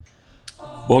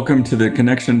Welcome to the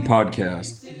Connection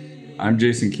Podcast. I'm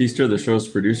Jason Keister, the show's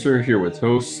producer, here with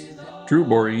hosts Drew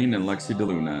Boreen and Lexi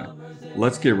DeLuna.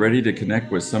 Let's get ready to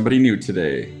connect with somebody new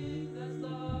today.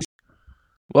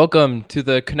 Welcome to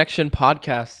the Connection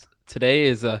Podcast. Today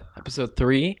is episode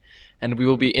 3, and we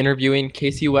will be interviewing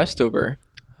Casey Westover.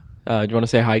 Do you want to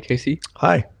say hi, Casey?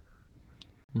 Hi.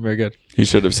 Very good. He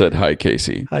should have said hi,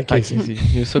 Casey. Hi, Casey. Hi, Casey.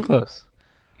 You're so close.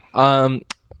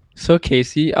 So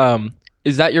Casey,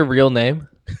 is that your real name?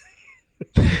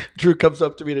 Drew comes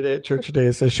up to me today at church today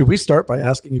and says, should we start by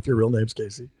asking if your real name's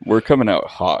Casey? We're coming out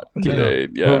hot today.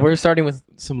 Yeah. Well, we're starting with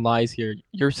some lies here.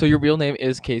 Your real name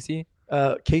is Casey?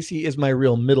 Casey is my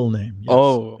real middle name. Yes.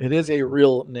 Oh. It is a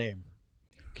real name.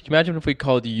 Could you imagine if we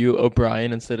called you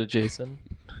O'Brien instead of Jason?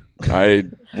 I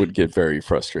would get very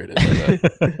frustrated by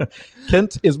that.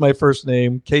 Kent is my first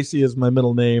name. Casey is my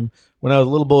middle name. When I was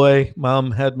a little boy,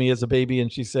 Mom had me as a baby,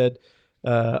 and she said,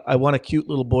 I want a cute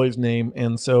little boy's name,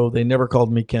 and so they never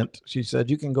called me Kent. She said,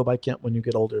 you can go by Kent when you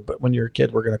get older, but when you're a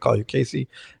kid, we're going to call you Casey,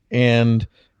 and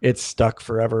it's stuck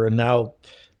forever. And now,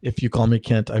 if you call me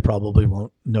Kent, I probably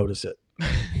won't notice it.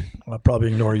 I'll probably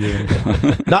ignore you.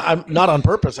 Not on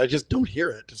purpose. I just don't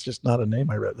hear it. It's just not a name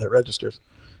that registers.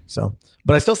 So,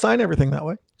 but I still sign everything that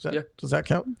way. Does that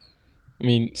count? I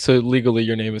mean, so legally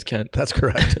your name is Kent. That's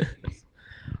correct.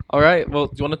 All right. Well,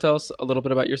 do you want to tell us a little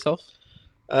bit about yourself?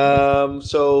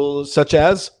 So such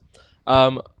as?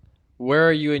 Where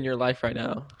are you in your life right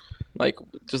now? Like,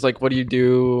 just like, what do you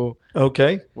do?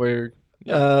 Okay. Where?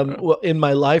 Well, in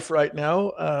my life right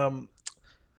now,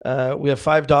 we have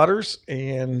 5 daughters,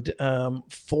 and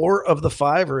 4 of the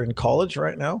 5 are in college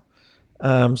right now.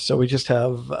 So we just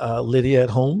have Lydia at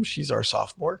home. She's our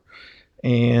sophomore.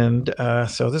 And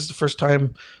so this is the first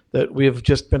time that we have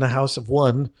just been a house of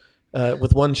one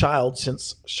with one child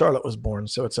since Charlotte was born.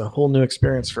 So it's a whole new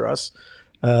experience for us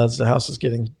as the house is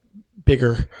getting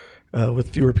bigger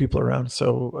with fewer people around.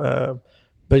 So,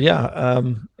 but yeah.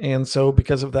 And so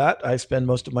because of that, I spend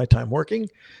most of my time working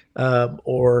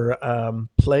or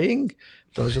playing.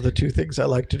 Those are the 2 things I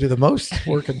like to do the most,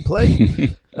 work and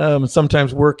play.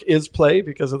 Sometimes work is play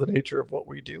because of the nature of what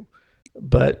we do.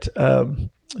 But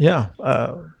yeah.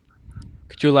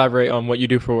 Could you elaborate on what you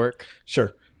do for work?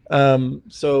 Sure.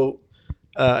 So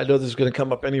I know this is going to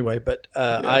come up anyway, but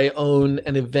I own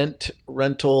an event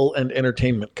rental and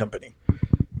entertainment company.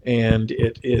 And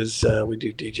it is, we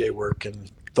do DJ work and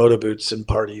photo booths and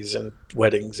parties and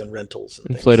weddings and rentals.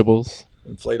 And Inflatables.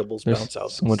 Inflatables, There's bounce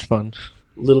houses. So much fun.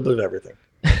 A little bit of everything.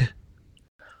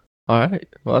 All right.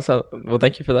 Well, well,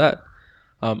 thank you for that.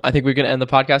 I think we can end the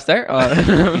podcast there.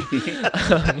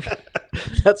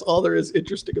 That's all there is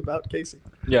interesting about Casey.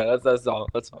 Yeah, that's all.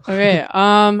 That's all. Okay.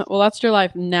 Well, that's your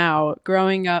life now.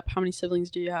 Growing up, how many siblings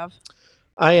do you have?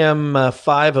 I am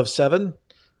 5 of 7.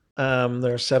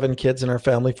 There are 7 kids in our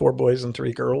family, 4 boys and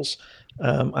 3 girls.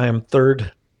 I am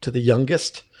 3rd to the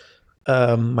youngest.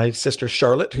 My sister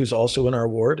Charlotte, who's also in our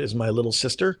ward, is my little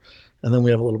sister. And then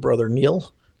we have a little brother,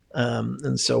 Neil.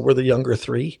 And so we're the younger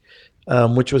 3,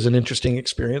 which was an interesting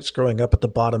experience growing up at the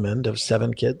bottom end of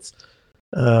 7 kids.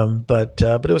 But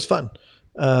it was fun.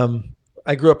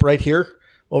 I grew up right here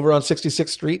over on 66th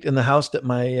Street in the house that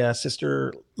my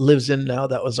sister lives in now.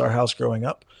 That was our house growing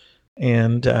up.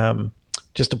 And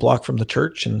just a block from the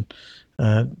church. And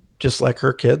just like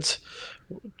her kids,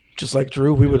 just like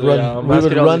Drew, we would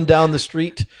run down the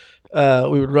street.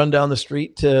 We would run down the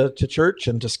street to church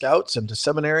and to scouts and to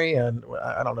seminary. And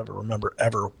I don't ever remember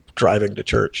ever driving to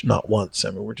church, not once. I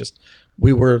mean,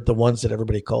 we were the ones that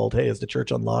everybody called, hey, is the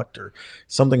church unlocked or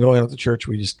something going on at the church?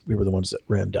 We were the ones that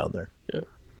ran down there. Yeah.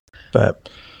 But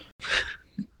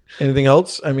anything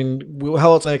else? I mean,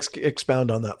 how else I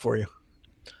expound on that for you?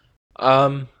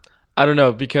 I don't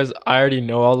know, because I already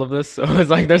know all of this, so it's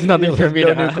like there's nothing for me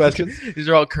to new ask. Questions. These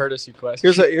are all courtesy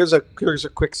questions. Here's a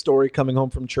quick story coming home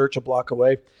from church a block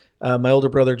away. My older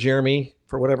brother Jeremy,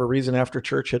 for whatever reason, after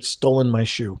church, had stolen my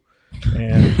shoe,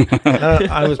 and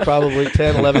I was probably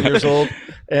 10, 11 years old,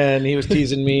 and he was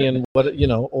teasing me, and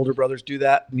older brothers do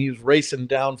that, and he was racing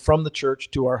down from the church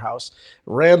to our house,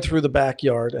 ran through the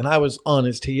backyard, and I was on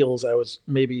his heels. I was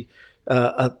maybe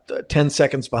 10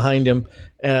 seconds behind him,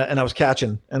 and I was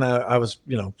catching, and I was,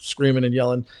 screaming and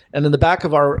yelling. And in the back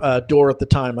of our door at the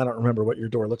time, I don't remember what your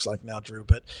door looks like now, Drew,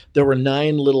 but there were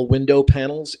 9 little window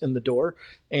panels in the door.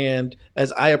 And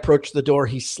as I approached the door,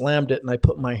 he slammed it, and I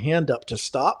put my hand up to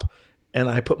stop, and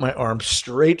I put my arm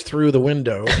straight through the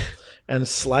window and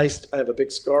sliced. I have a big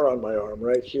scar on my arm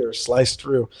right here, sliced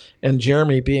through. And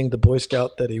Jeremy, being the Boy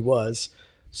Scout that he was,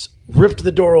 ripped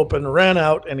the door open, ran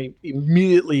out, and he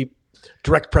immediately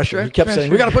direct pressure. He kept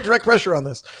saying, we got to put direct pressure on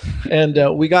this.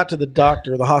 And we got to the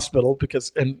doctor, the hospital,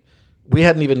 because we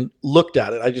hadn't even looked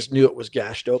at it. I just knew it was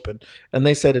gashed open. And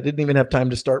they said it didn't even have time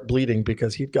to start bleeding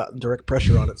because he'd gotten direct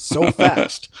pressure on it so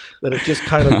fast that it just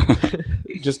kind of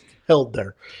just held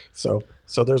there. So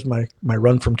there's my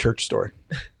run from church story.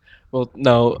 Well,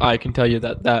 no, I can tell you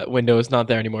that window is not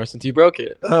there anymore since you broke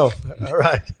it. Oh, all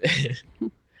right.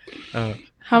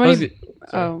 How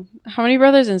many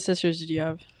brothers and sisters did you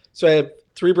have? So I have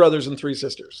 3 brothers and 3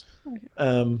 sisters.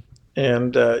 Okay.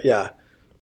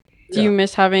 Do you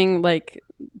miss having like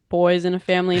boys in a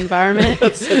family environment?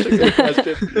 That's such a good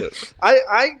question.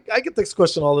 I get this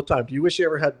question all the time. Do you wish you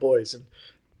ever had boys? And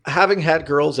having had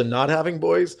girls and not having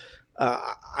boys,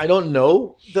 I don't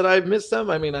know that I miss them.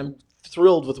 I mean, I'm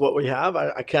thrilled with what we have.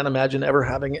 I can't imagine ever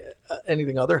having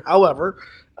anything other. However,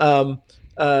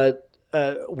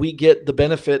 we get the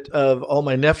benefit of all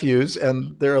my nephews,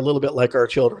 and they're a little bit like our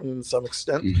children to some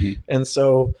extent. Mm-hmm. And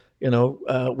so,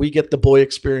 we get the boy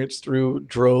experience through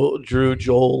Drew,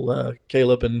 Joel,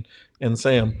 Caleb, and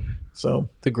Sam. So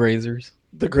The Grazers.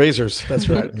 the Grazers. That's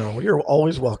right. No, you're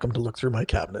always welcome to look through my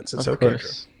cabinets. It's Of okay.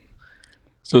 course.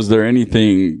 So is there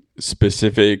anything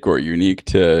specific or unique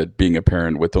to being a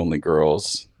parent with only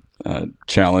girls?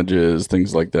 Challenges,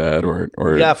 things like that,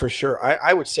 or Yeah, for sure.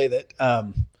 I would say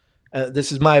that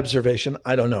this is my observation.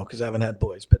 I don't know because I haven't had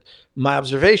boys, but my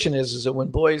observation is that when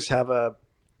boys have a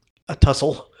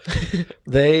tussle,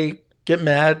 they get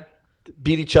mad,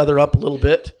 beat each other up a little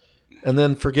bit, and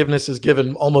then forgiveness is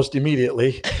given almost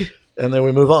immediately, and then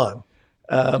we move on.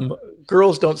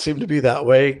 Girls don't seem to be that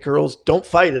way. Girls don't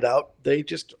fight it out. They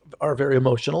just are very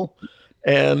emotional,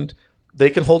 and they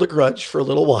can hold a grudge for a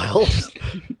little while.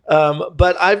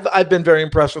 But I've been very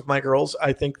impressed with my girls.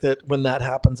 I think that when that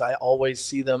happens, I always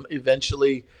see them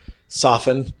eventually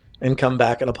soften and come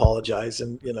back and apologize.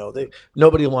 And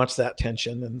nobody wants that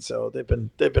tension, and so they've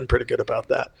been pretty good about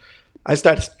that. I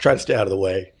try to stay out of the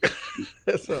way.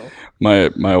 So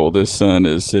my oldest son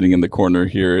is sitting in the corner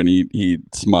here, and he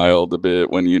smiled a bit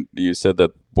when you said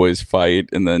that boys fight,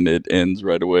 and then it ends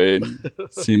right away. And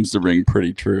seems to ring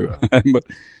pretty true. But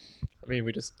I mean,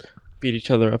 we just beat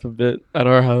each other up a bit at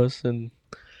our house, and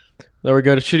then we're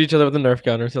going to shoot each other with a Nerf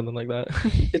gun or something like that.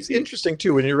 it's interesting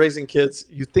too when you're raising kids.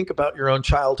 You think about your own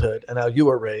childhood and how you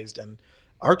were raised, and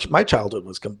my childhood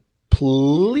was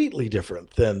completely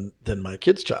different than my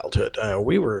kids' childhood.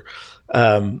 We were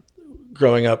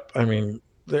growing up. I mean,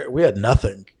 we had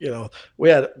nothing. We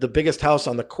had the biggest house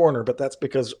on the corner, but that's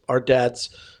because our dad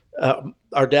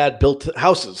built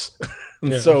houses.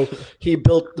 And so he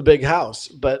built the big house,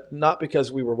 but not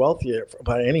because we were wealthy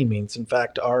by any means. In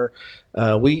fact,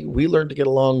 we learned to get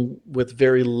along with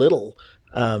very little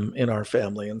in our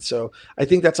family. And so I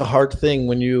think that's a hard thing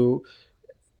when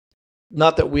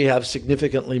not that we have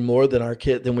significantly more than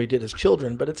than we did as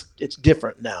children, but it's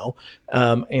different now.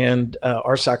 And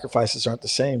our sacrifices aren't the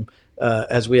same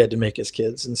as we had to make as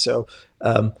kids. And so,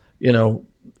 for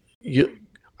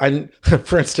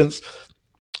instance,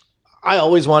 I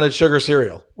always wanted sugar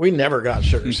cereal. We never got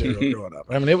sugar cereal growing up.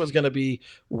 I mean, it was going to be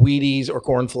Wheaties or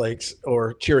Corn Flakes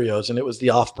or Cheerios, and it was the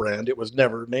off-brand. It was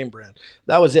never name brand.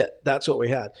 That was it. That's what we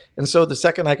had. And so the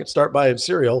second I could start buying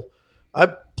cereal,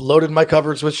 I loaded my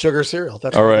cupboards with sugar cereal.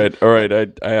 That's all right.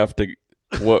 I have to.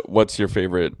 What's your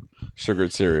favorite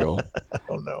sugared cereal? I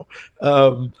don't know.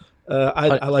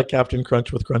 I like Captain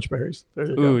Crunch with Crunch Berries. There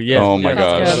you go. Ooh, yes. Oh my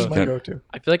gosh. That's my go-to.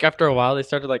 I feel like after a while they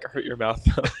started to hurt your mouth.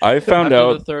 I found after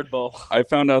out the third bowl. I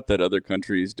found out that other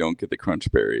countries don't get the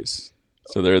crunch berries.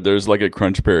 So there's like a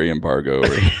crunch berry embargo.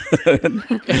 Who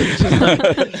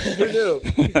knew?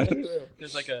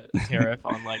 There's like a tariff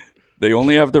on they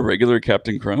only have the regular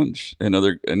Captain Crunch in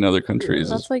other countries.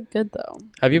 That's good though.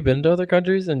 Have you been to other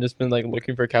countries and just been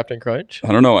looking for Captain Crunch?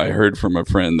 I don't know. I heard from a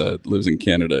friend that lives in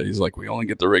Canada. He's like, we only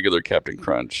get the regular Captain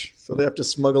Crunch. So they have to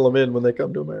smuggle them in when they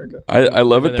come to America. I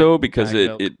love it though because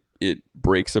milk. it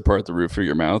breaks apart the roof of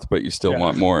your mouth, but you still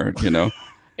want more.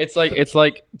 It's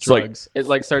like drugs.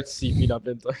 It starts seeping up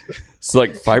into. It's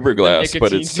like fiberglass,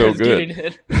 but it's so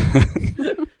good.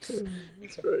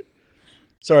 That's great.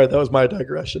 Sorry, that was my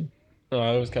digression.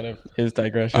 Oh, it was kind of his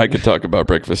digression. I could talk about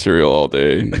breakfast cereal all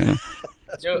day. Yeah.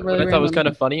 What I thought was kind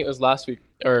of funny, it was last week,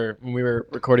 or when we were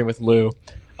recording with Lou,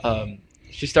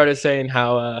 she started saying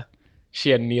how she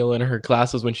had Neil in her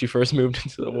classes when she first moved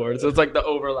into the ward. So it's like the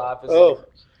overlap.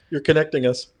 You're connecting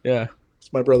us. Yeah.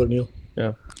 It's my brother, Neil.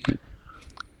 Yeah.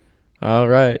 All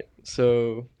right.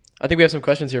 So I think we have some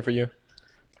questions here for you.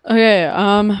 Okay,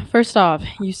 first off,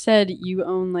 you said you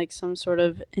own some sort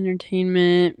of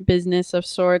entertainment business of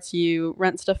sorts. You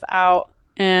rent stuff out,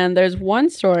 and there's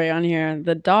one story on here,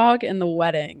 the dog and the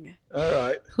wedding. All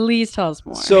right. Please tell us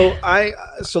more. So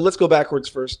let's go backwards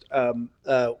first. When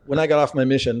I got off my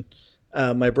mission,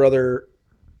 my brother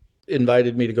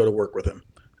invited me to go to work with him.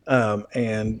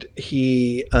 And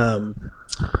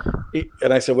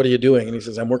and I said, what are you doing? And he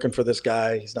says, I'm working for this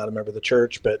guy. He's not a member of the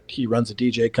church, but he runs a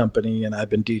DJ company and I've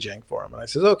been DJing for him. And I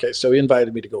said, okay. So he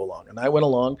invited me to go along and I went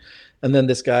along. And then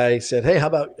this guy said, hey, how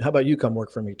about you come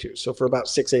work for me too? So for about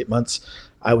 6-8 months,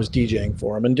 I was DJing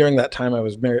for him. And during that time I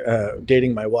was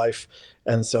dating my wife.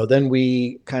 And so then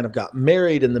we kind of got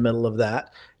married in the middle of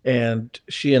that. And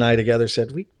she and I together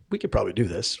said, we could probably do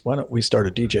this. Why don't we start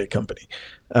a DJ company?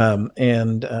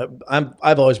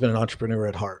 I've always been an entrepreneur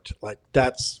at heart. Like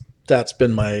that's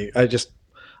been I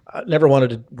never wanted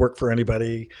to work for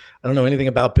anybody. I don't know anything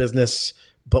about business,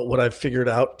 but what I've figured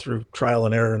out through trial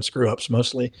and error and screw ups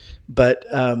mostly. But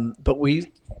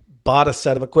we bought a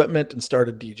set of equipment and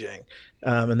started DJing.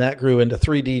 And that grew into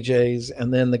 3 DJs.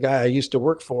 And then the guy I used to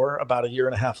work for about a year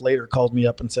and a half later called me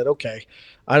up and said, okay,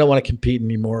 I don't want to compete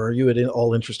anymore. Are you at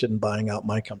all interested in buying out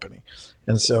my company?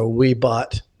 And so we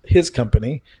bought his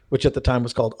company, which at the time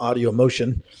was called Audio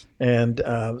Motion. And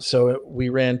so we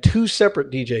ran 2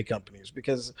 separate DJ companies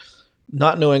because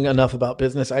not knowing enough about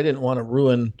business, I didn't want to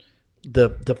ruin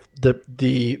the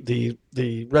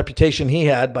reputation he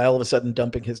had by all of a sudden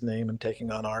dumping his name and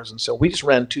taking on ours. And so we just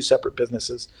ran 2 separate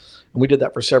businesses and we did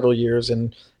that for several years.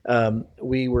 And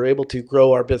we were able to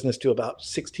grow our business to about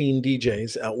 16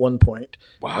 DJs at one point.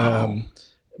 Wow.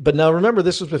 But now remember,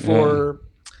 this was before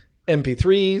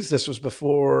MP3s. This was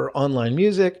before online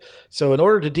music. So in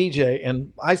order to DJ,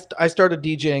 and I started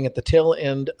DJing at the tail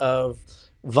end of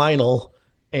vinyl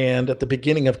and at the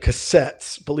beginning of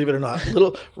cassettes, believe it or not,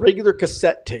 little regular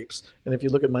cassette tapes. And if you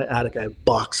look at my attic, I have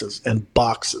boxes and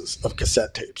boxes of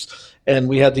cassette tapes. And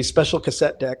we had these special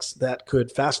cassette decks that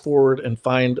could fast forward and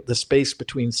find the space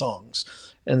between songs.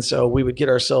 And so we would get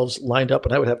ourselves lined up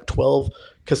and I would have 12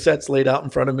 cassettes laid out in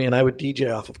front of me and I would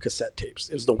DJ off of cassette tapes.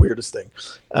 It was the weirdest thing.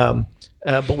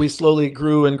 But we slowly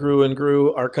grew and grew and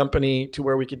grew our company to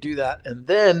where we could do that. And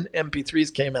then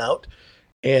MP3s came out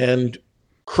and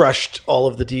crushed all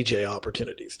of the DJ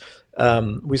opportunities.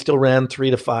 We still ran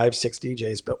 3 to 5, 6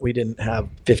 DJs, but we didn't have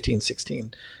 15,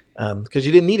 16 because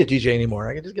you didn't need a DJ anymore.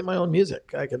 I could just get my own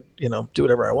music. I could, do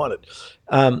whatever I wanted.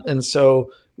 And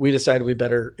so we decided we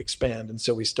better expand. And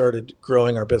so we started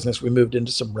growing our business. We moved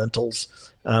into some rentals,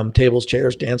 tables,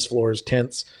 chairs, dance floors,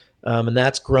 tents, and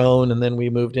that's grown. And then we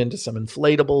moved into some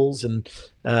inflatables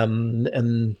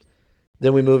and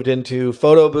then we moved into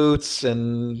photo booths,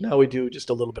 and now we do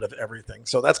just a little bit of everything.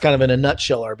 So that's kind of in a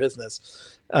nutshell our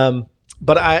business.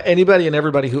 But anybody and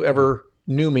everybody who ever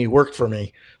knew me worked for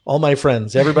me. All my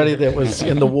friends, everybody that was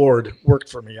in the ward worked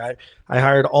for me. I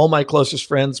hired all my closest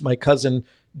friends. My cousin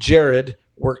Jared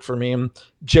worked for me. And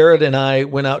Jared and I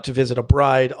went out to visit a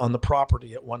bride on the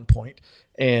property at one point,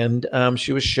 and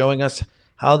she was showing us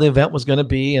how the event was going to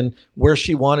be and where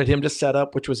she wanted him to set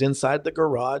up, which was inside the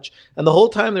garage. And the whole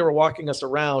time they were walking us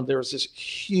around, there was this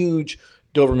huge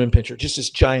Doberman Pinscher, just this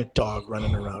giant dog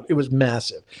running around. It was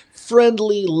massive,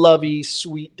 friendly, lovey,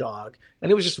 sweet dog.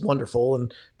 And it was just wonderful.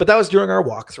 But that was during our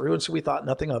walkthrough. And so we thought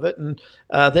nothing of it. And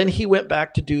then he went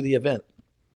back to do the event.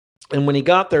 And when he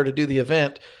got there to do the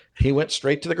event, he went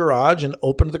straight to the garage and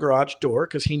opened the garage door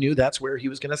because he knew that's where he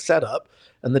was going to set up.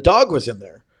 And the dog was in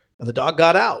there and the dog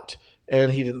got out.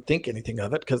 And he didn't think anything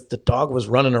of it because the dog was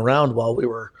running around while we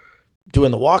were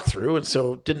doing the walkthrough. And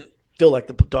so didn't feel like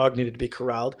the dog needed to be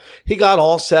corralled. He got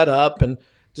all set up and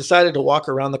decided to walk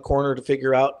around the corner to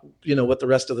figure out, what the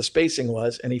rest of the spacing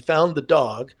was. And he found the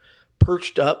dog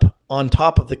perched up on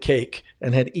top of the cake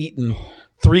and had eaten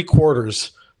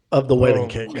 3/4 of the wedding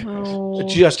cake. It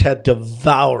just had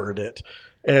devoured it.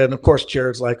 And of course,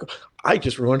 Jared's like, I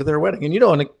just ruined their wedding. And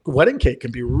and a wedding cake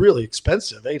can be really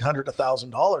expensive, $800 to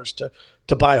 $1,000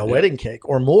 to buy a wedding cake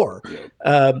or more.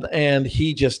 And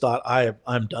he just thought,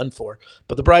 I'm done for.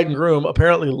 But the bride and groom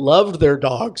apparently loved their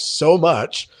dog so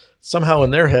much. Somehow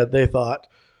in their head, they thought,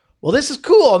 well, this is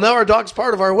cool. Now our dog's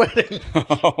part of our wedding.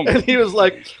 And he was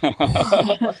like,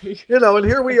 and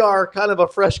here we are, kind of a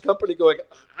fresh company going,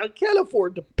 I can't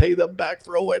afford to pay them back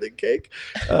for a wedding cake.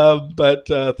 But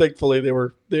thankfully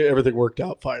everything worked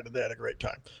out fine and they had a great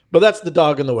time. But that's the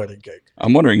dog and the wedding cake.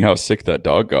 I'm wondering how sick that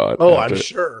dog got. Oh, I'm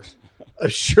sure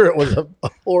it was a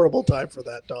horrible time for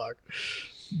that dog.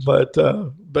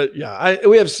 But yeah,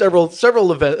 we have several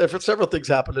events, several things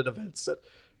happened at events that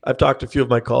I've talked to a few of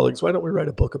my colleagues. Why don't we write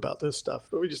a book about this stuff?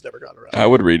 But we just never got around. I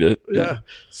would read it. Yeah.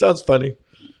 Sounds funny.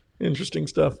 Interesting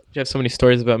stuff. You have so many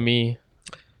stories about me.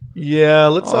 Yeah,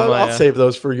 I'll save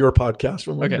those for your podcast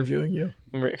when we're interviewing you.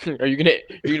 Are you gonna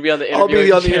be on the interviewing? I'll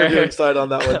be on the interviewing side on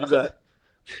that one.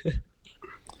 You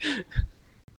bet.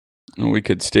 We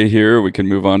could stay here. We can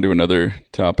move on to another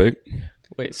topic.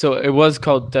 Wait, so it was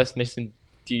called Destination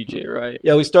DJ, right?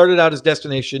 Yeah, we started out as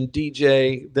Destination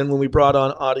DJ. Then when we brought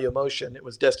on Audio Motion, it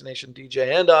was Destination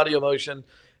DJ and Audio Motion.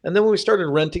 And then when we started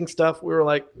renting stuff, we were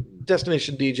like,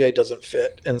 Destination DJ doesn't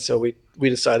fit. And so we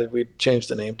decided we'd change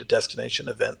the name to Destination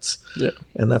Events. Yeah.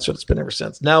 And that's what it's been ever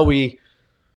since. Now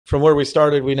from where we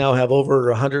started, we now have over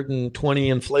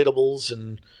 120 inflatables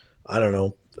and I don't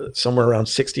know, somewhere around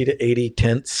 60 to 80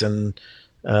 tents and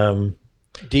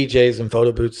DJs and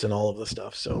photo booths and all of the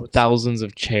stuff. So thousands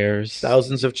of chairs,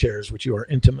 which you are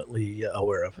intimately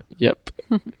aware of. Yep.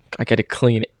 I got to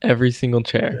clean every single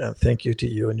chair. Yeah, thank you to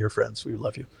you and your friends. We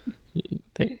love you.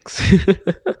 Thanks.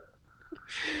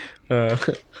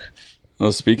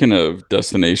 Well, speaking of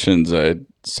destinations, I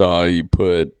saw you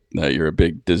put that you're a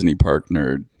big Disney park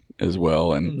nerd as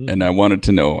well. And I wanted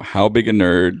to know, how big a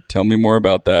nerd? Tell me more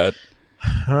about that.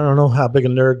 I don't know how big a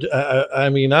nerd. I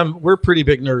mean, we're pretty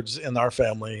big nerds in our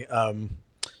family. I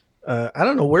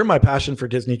don't know where my passion for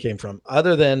Disney came from,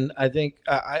 other than I think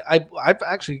I've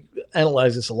actually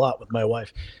analyzed this a lot with my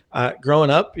wife.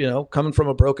 Growing up, coming from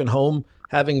a broken home,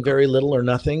 having very little or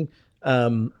nothing,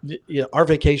 our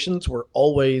vacations were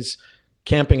always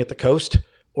camping at the coast,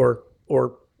 or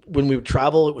when we would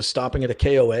travel, it was stopping at a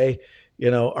KOA.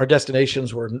 Our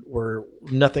destinations were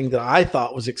nothing that I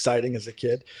thought was exciting as a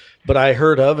kid, but I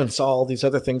heard of and saw all these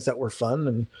other things that were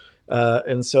fun.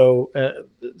 And so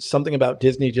something about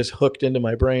Disney just hooked into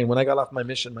my brain. When I got off my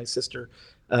mission, my sister,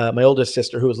 my oldest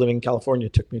sister, who was living in California,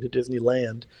 took me to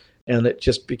Disneyland, and it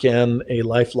just began a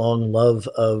lifelong love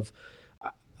of,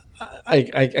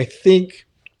 I think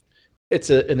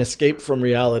it's an escape from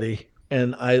reality.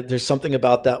 And there's something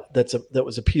about that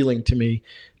was appealing to me.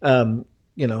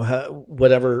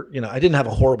 Whatever, I didn't have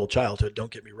a horrible childhood,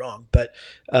 don't get me wrong, but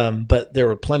there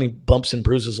were plenty bumps and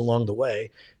bruises along the way.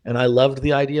 And I loved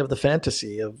the idea of the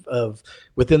fantasy of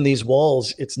within these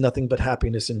walls, it's nothing but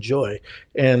happiness and joy.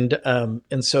 And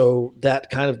so that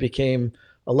kind of became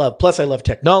a love. Plus I love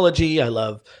technology. I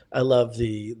love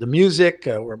the music.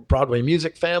 We're a Broadway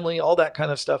music family, all that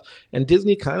kind of stuff. And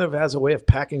Disney kind of has a way of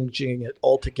packaging it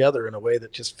all together in a way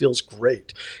that just feels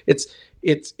great. It's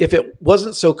if it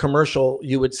wasn't so commercial,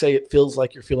 you would say it feels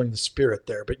like you're feeling the spirit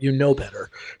there, but you know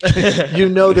better. You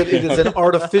know that it is an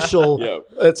artificial. Yep.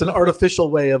 It's an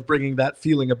artificial way of bringing that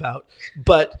feeling about.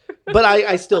 But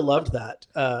I still loved that,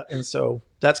 and so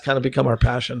that's kind of become our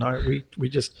passion. I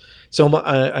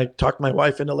talked my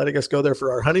wife into letting us go there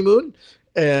for our honeymoon,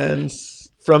 and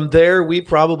from there we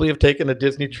probably have taken a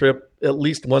Disney trip at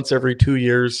least once every 2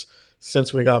 years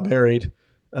since we got married,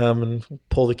 and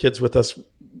pull the kids with us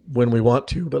when we want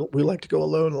to, but we like to go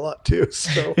alone a lot too.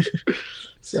 So,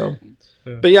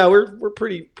 but yeah, we're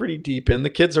pretty deep in. The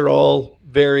kids are all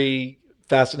very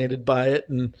fascinated by it.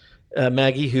 And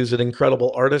Maggie, who's an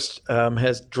incredible artist,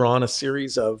 has drawn a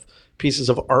series of pieces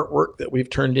of artwork that we've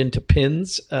turned into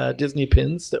pins, Disney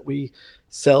pins that we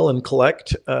sell and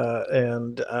collect.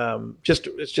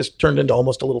 It's just turned into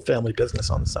almost a little family business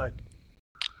on the side.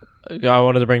 Yeah, I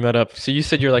wanted to bring that up. So you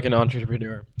said you're like an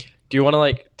entrepreneur. Do you want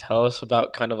to tell us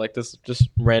about kind of this just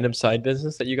random side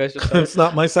business that you guys just started? It's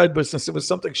not my side business. It was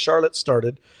something Charlotte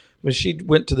started. When she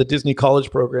went to the Disney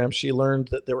college program, she learned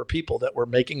that there were people that were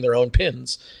making their own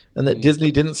pins and that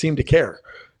Disney didn't seem to care.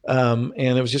 And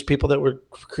it was just people that were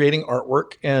creating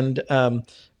artwork. And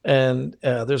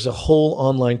there's a whole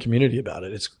online community about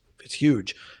it. It's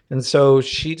huge. And so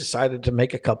she decided to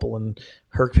make a couple, and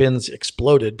her pins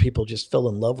exploded. People just fell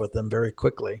in love with them very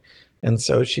quickly. And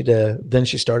so then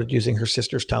she started using her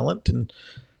sister's talent, and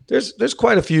there's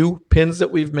quite a few pins that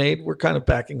we've made. We're kind of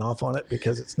backing off on it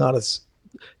because it's not as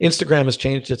Instagram has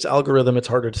changed its algorithm. It's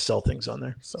harder to sell things on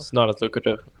there. So it's not as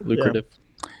lucrative. Yeah.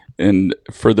 And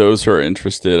for those who are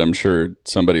interested, I'm sure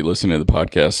somebody listening to the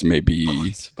podcast may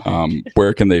be,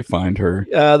 where can they find her?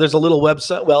 There's a little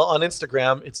website. Well, on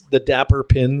Instagram, it's the Dapper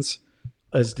Pins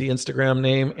is the Instagram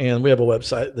name. And we have a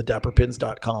website,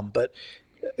 thedapperpins.com. But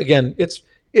again,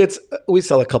 we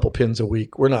sell a couple pins a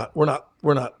week. We're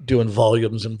not doing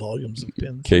volumes and volumes of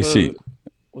pins. Casey.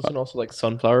 Wasn't also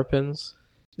sunflower pins?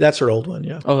 That's her old one.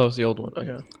 Yeah. Oh, that was the old one.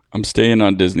 Okay. I'm staying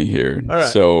on Disney here. All right.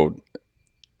 So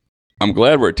I'm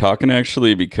glad we're talking,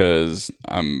 actually, because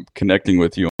I'm connecting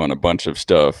with you on a bunch of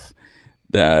stuff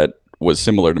that was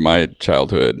similar to my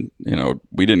childhood.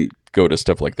 We didn't go to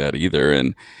stuff like that either.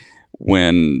 And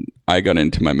when I got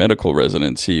into my medical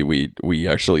residency, we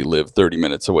actually lived 30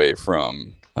 minutes away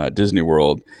from Disney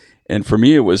World. And for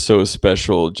me, it was so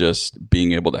special just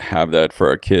being able to have that for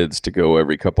our kids to go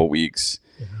every couple weeks.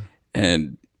 Mm-hmm.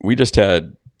 And we just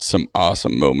had some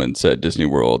awesome moments at Disney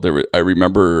World. I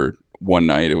remember one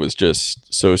night, it was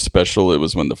just so special. It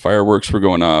was when the fireworks were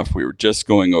going off. We were just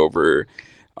going over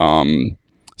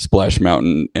Splash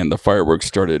Mountain, and the fireworks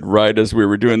started right as we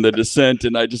were doing the descent.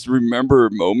 And I just remember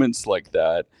moments like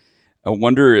that. I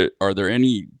wonder, are there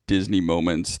any Disney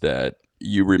moments that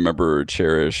you remember or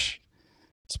cherish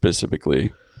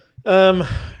specifically?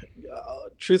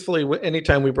 Truthfully,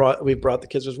 anytime we've brought the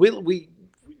kids,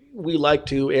 we like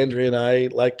to, Andrea and I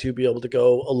like to be able to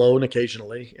go alone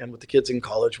occasionally, and with the kids in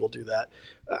college, we'll do that.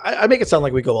 I make it sound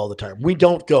like we go all the time. We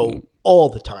don't go all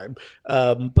the time,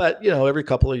 but every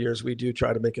couple of years we do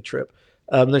try to make a trip.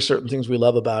 There's certain things we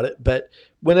love about it, but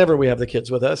whenever we have the kids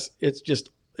with us, it's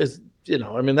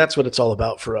that's what it's all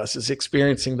about for us, is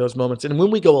experiencing those moments. And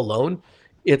when we go alone,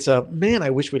 it's man, I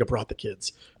wish we'd have brought the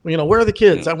kids. Where are the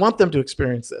kids? I want them to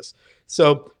experience this.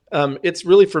 So it's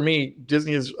really, for me,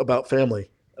 Disney is about family.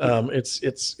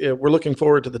 We're looking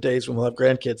forward to the days when we'll have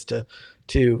grandkids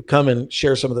to come and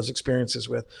share some of those experiences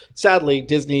with. Sadly,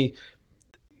 Disney,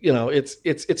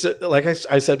 it's like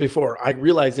I said before, I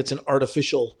realize it's an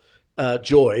artificial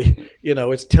joy.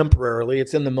 It's temporarily,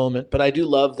 it's in the moment, but I do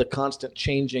love the constant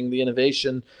changing, the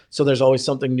innovation. So there's always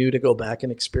something new to go back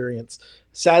and experience.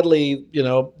 Sadly,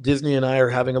 Disney and I are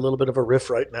having a little bit of a riff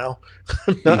right now.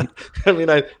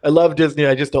 I love Disney.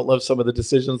 I just don't love some of the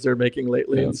decisions they're making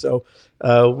lately. Yeah. And so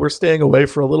we're staying away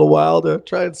for a little while to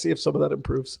try and see if some of that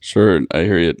improves. Sure. I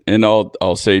hear you. And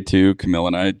I'll say too, Camille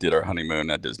and I did our honeymoon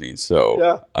at Disney. So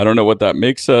yeah. I don't know what that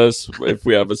makes us. If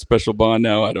we have a special bond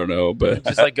now, I don't know. But it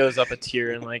just goes up a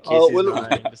tier and Casey's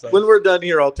mind. When we're done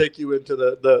here, I'll take you into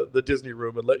the Disney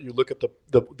room and let you look at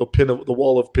the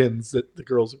wall of pins that the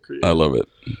girls have created. I love it.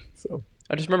 So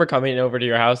I just remember coming over to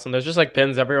your house and there's just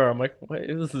pins everywhere. I'm like, what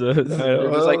is this?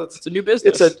 It's a new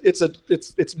business.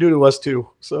 It's new to us too.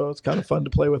 So it's kind of fun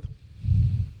to play with.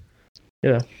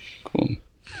 Yeah. Cool.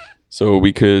 So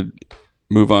we could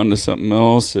move on to something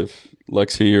else if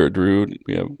Lexi or Drew,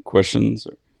 we have questions.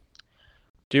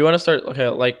 Do you want to start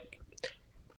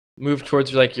move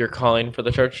towards your calling for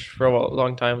the church for a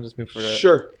long time? Just move for it.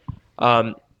 Sure.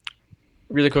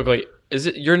 Really quickly,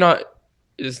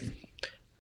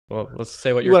 well, let's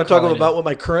say what you want to talk about. What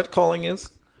my current calling is.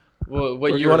 Well,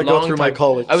 what you want to go through my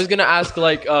college? I was gonna ask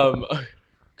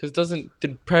because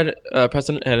did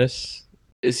President Ennis,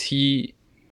 is he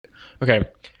okay?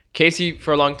 Casey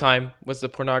for a long time was the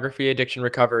pornography addiction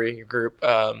recovery group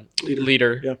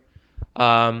leader. Yeah.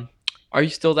 Are you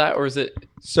still that, or is it?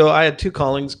 So I had two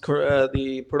callings: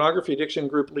 the pornography addiction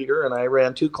group leader, and I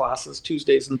ran two classes,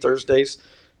 Tuesdays and Thursdays.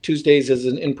 Tuesdays is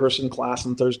an in-person class,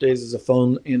 and Thursdays is a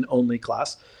phone-in only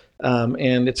class.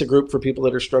 And it's a group for people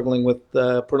that are struggling with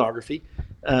pornography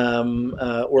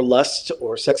or lust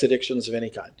or sex addictions of any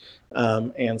kind.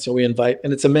 And so we invite,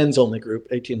 and it's a men's only group,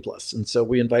 18 plus. And so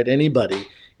we invite anybody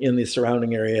in the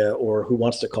surrounding area or who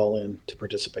wants to call in to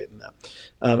participate in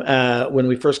that. When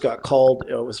we first got called,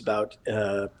 it was about,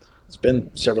 it's been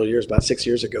several years, about 6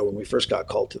 years ago when we first got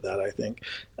called to that, I think.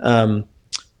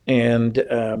 And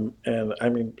I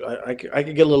mean, I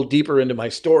could get a little deeper into my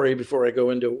story before I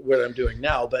go into what I'm doing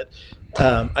now, but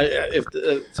if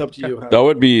it's up to you. That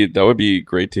would be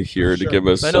great to hear. Sure. To give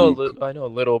us. I know a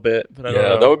little bit, but I don't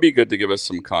know. That would be good to give us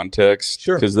some context.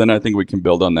 Sure. Because then I think we can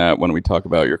build on that when we talk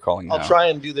about your calling. I'll try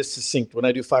and do this succinct. When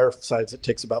I do firesides, it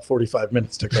takes about 45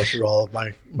 minutes to go through all of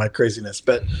my craziness.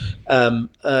 But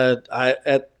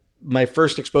at my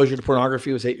first exposure to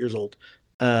pornography was 8 years old.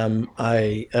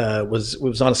 I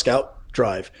was on a scout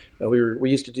drive.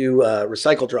 We used to do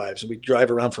recycle drives, and we'd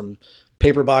drive around from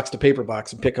paper box to paper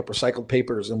box and pick up recycled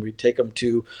papers, and we'd take them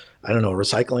to, I don't know, a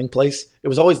recycling place. It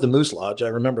was always the Moose Lodge. I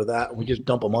remember that. We just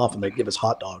dump them off and they'd give us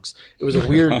hot dogs. It was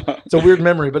it's a weird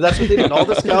memory, but that's what they did. All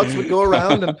the scouts would go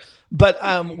around but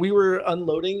we were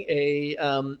unloading a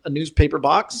newspaper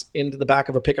box into the back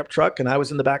of a pickup truck, and I was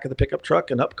in the back of the pickup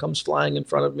truck, and up comes flying in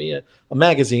front of me a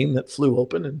magazine that flew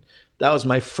open, and that was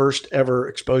my first ever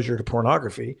exposure to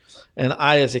pornography. And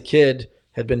I, as a kid,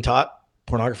 had been taught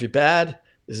pornography bad.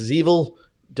 This is evil.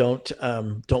 Don't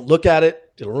look at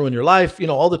it. It'll ruin your life.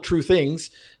 All the true things.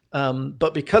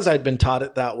 But because I'd been taught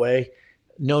it that way,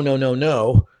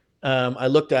 no. I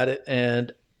looked at it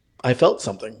and I felt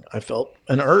something. I felt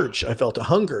an urge. I felt a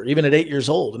hunger, even at 8 years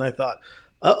old. And I thought,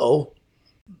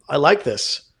 I like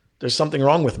this. There's something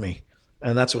wrong with me.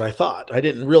 And that's what I thought. I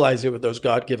didn't realize it with those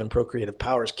God-given procreative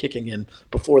powers kicking in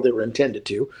before they were intended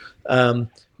to.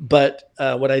 But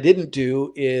what I didn't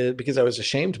do is, because I was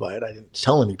ashamed by it, I didn't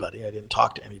tell anybody. I didn't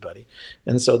talk to anybody.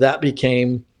 And so that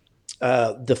became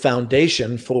the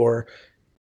foundation for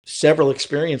several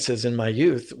experiences in my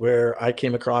youth where I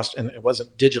came across, and it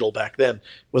wasn't digital back then, it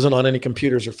wasn't on any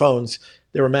computers or phones.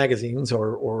 There were magazines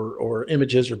or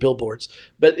images or billboards,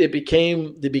 but it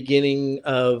became the beginning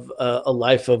of a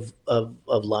life of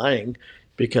lying,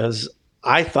 because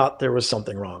I thought there was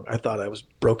something wrong. I thought I was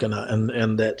broken,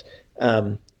 and that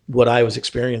what I was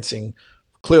experiencing,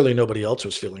 clearly nobody else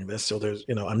was feeling this. So there's,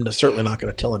 I'm certainly not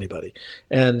going to tell anybody.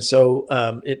 And so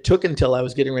it took until I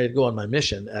was getting ready to go on my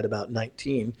mission at about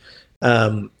 19.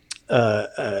 I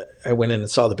went in and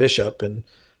saw the bishop and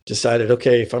decided,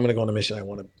 okay, if I'm going to go on a mission, I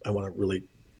want to really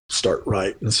start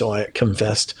right. And so I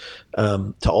confessed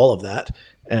to all of that,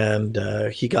 and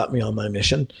he got me on my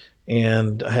mission,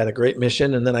 and I had a great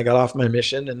mission. And then I got off my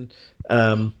mission and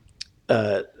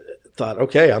thought,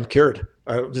 okay, I'm cured.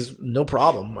 There's no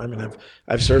problem. I mean,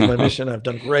 I've served my mission. I've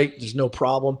done great. There's no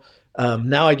problem.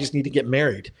 Now I just need to get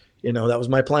married. That was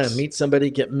my plan. Meet somebody,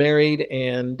 get married,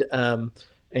 and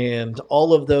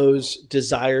all of those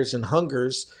desires and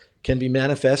hungers can be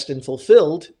manifest and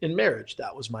fulfilled in marriage.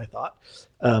 That was my thought.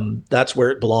 That's where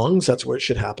it belongs. That's where it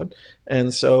should happen.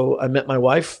 And so I met my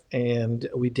wife and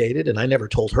we dated, and I never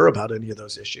told her about any of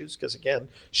those issues because, again,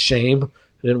 shame.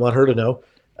 I didn't want her to know.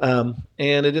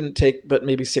 And it didn't take but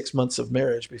maybe 6 months of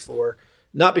marriage before,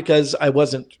 not because I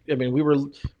wasn't,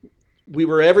 we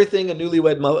were everything a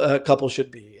newlywed couple should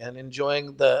be, and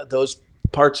enjoying those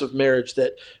parts of marriage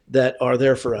that are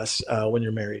there for us when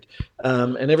you're married.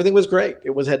 And everything was great.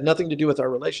 It had nothing to do with our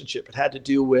relationship. It had to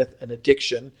do with an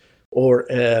addiction or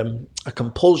a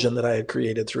compulsion that I had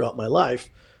created throughout my life,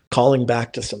 calling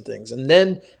back to some things. And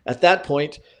then at that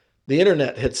point, the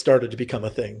internet had started to become a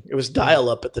thing. It was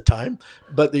dial-up at the time,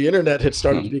 but the internet had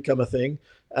started to become a thing.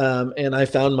 And I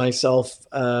found myself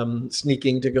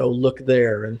sneaking to go look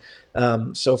there.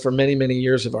 And so for many, many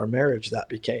years of our marriage, that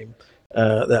became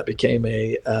a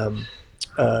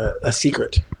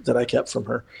secret that I kept from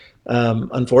her.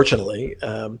 Unfortunately,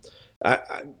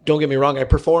 I don't get me wrong. I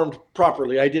performed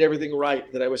properly. I did everything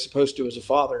right that I was supposed to as a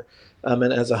father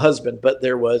and as a husband. But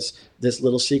there was this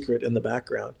little secret in the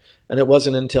background, and it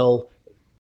wasn't until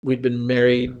we'd been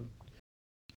married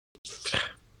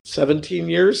 17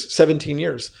 years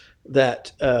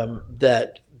that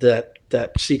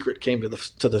that secret came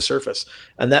to the surface,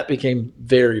 and that became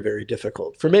very, very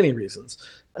difficult for many reasons.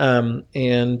 I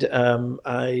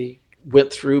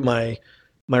went through my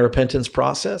repentance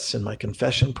process and my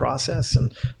confession process,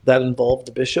 and that involved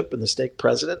the bishop and the stake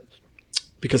president,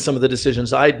 because some of the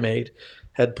decisions I'd made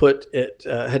had put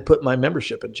my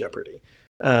membership in jeopardy.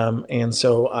 And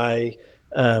so I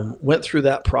went through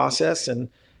that process, and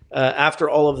after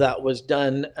all of that was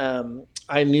done,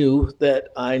 I knew that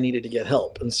I needed to get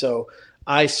help. And so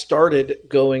I started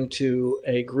going to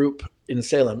a group in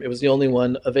Salem. It was the only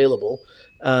one available.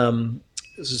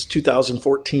 This is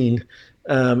 2014.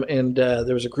 And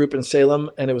there was a group in Salem,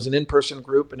 and it was an in-person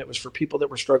group, and it was for people that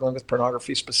were struggling with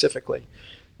pornography specifically.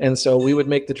 And so we would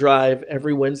make the drive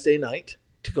every Wednesday night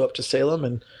to go up to Salem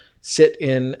and sit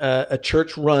in a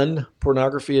church-run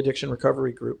pornography addiction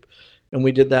recovery group. And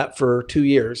we did that for 2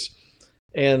 years.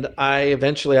 And I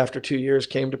eventually, after 2 years,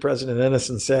 came to President Ennis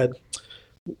and said,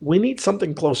 we need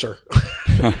something closer.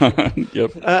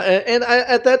 Yep. And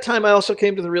at that time, I also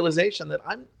came to the realization that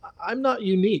I'm not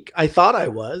unique. I thought I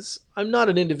was. I'm not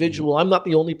an individual. I'm not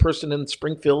the only person in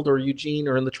Springfield or Eugene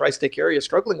or in the Tri-State area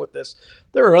struggling with this.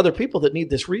 There are other people that need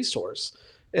this resource.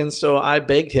 And so I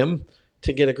begged him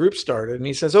to get a group started. And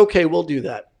he says, okay, we'll do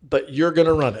that, but you're going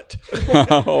to run it.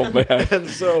 Oh, man. And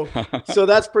so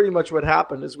that's pretty much what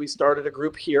happened is we started a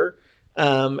group here.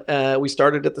 We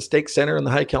started at the Stake Center in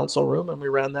the High Council room, and we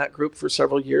ran that group for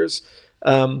several years.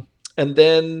 And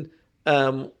then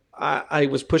I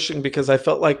was pushing because I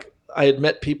felt like I had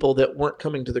met people that weren't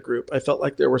coming to the group. I felt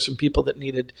like there were some people that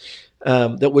needed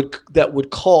that would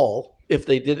call if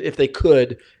they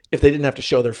could, if they didn't have to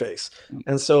show their face.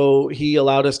 And so he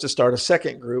allowed us to start a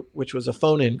second group, which was a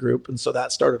phone-in group. And so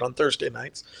that started on Thursday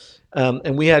nights.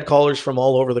 And we had callers from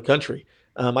all over the country.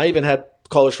 I even had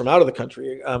callers from out of the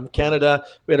country. Canada,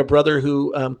 we had a brother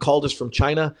who called us from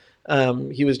China.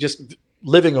 He was just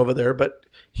living over there, but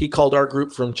he called our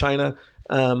group from China.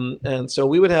 And so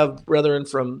we would have brethren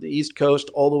from the East Coast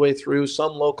all the way through,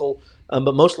 some local,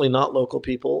 but mostly not local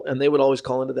people. And they would always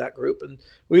call into that group. And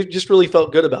we just really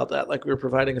felt good about that. Like we were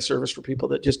providing a service for people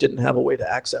that just didn't have a way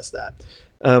to access that.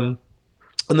 And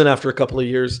then after a couple of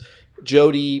years,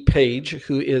 Jody Page,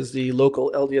 who is the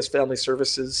local LDS Family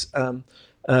Services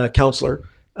counselor,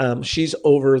 she's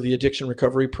over the addiction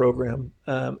recovery program.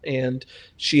 And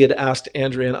she had asked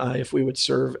Andrea and I if we would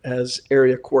serve as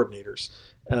area coordinators.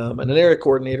 And an area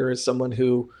coordinator is someone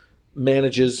who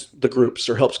manages the groups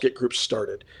or helps get groups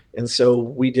started. And so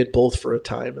we did both for a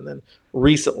time. And then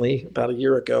recently, about a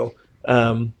year ago,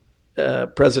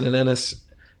 President Ennis,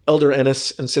 Elder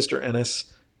Ennis and Sister Ennis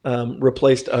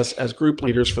replaced us as group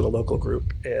leaders for the local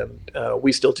group. And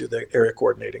we still do the area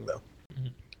coordinating, though.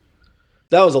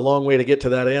 That was a long way to get to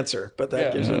that answer, but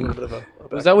that gives you a little bit of a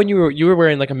Was that when you were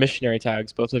wearing like a missionary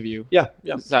tags, both of you? Yeah.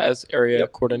 Is that as area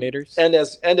coordinators? And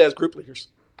as group leaders.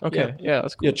 Okay. Yeah,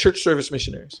 that's cool. Yeah, church service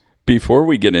missionaries. Before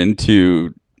we get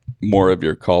into more of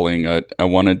your calling, I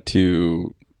wanted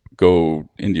to go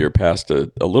into your past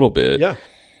a little bit. Yeah.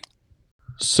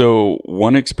 So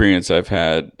one experience I've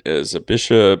had as a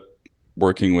bishop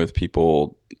working with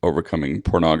people overcoming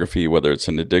pornography, whether it's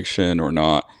an addiction or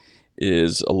not,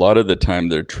 is a lot of the time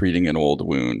they're treating an old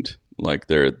wound, like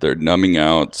they're numbing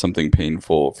out something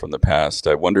painful from the past.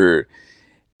 I wonder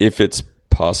if it's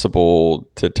possible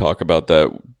to talk about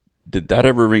that. Did that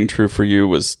ever ring true for you?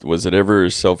 Was it ever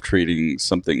self-treating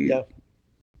something? Yeah,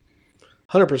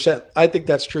 100%. I think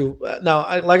that's true.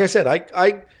 Now, like I said,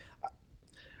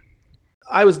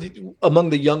 I was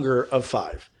among the younger of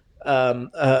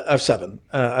seven.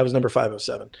 I was number 5 of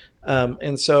 7,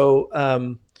 and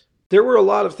so there were a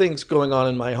lot of things going on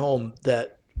in my home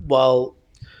that, while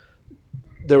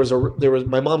there was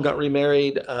my mom got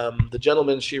remarried. The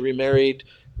gentleman she remarried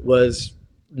was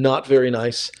not very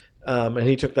nice, and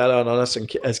he took that out on us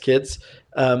as kids.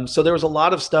 So there was a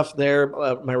lot of stuff there.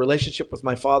 My relationship with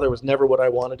my father was never what I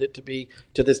wanted it to be.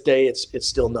 To this day, it's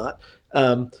still not.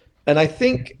 And I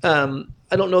think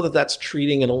I don't know that that's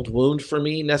treating an old wound for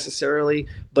me necessarily,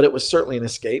 but it was certainly an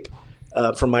escape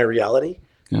from my reality.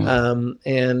 Yeah.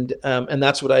 And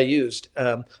that's what I used.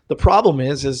 The problem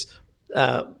is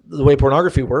the way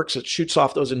pornography works, it shoots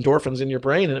off those endorphins in your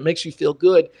brain and it makes you feel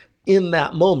good in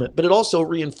that moment, but it also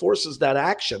reinforces that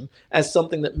action as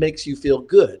something that makes you feel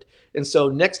good. And so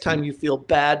next time you feel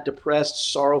bad,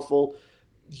 depressed, sorrowful,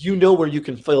 you know where you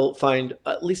can find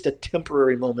at least a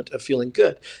temporary moment of feeling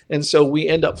good. And so we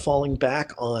end up falling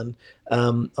back on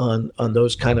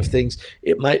those kind of things.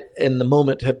 It might, in the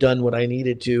moment, have done what I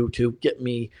needed to get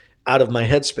me out of my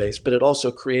headspace, but it also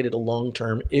created a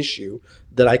long-term issue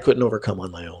that I couldn't overcome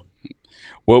on my own.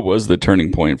 What was the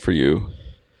turning point for you?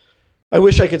 I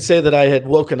wish I could say that I had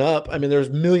woken up. I mean, there's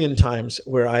a million times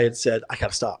where I had said, I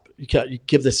got to stop. You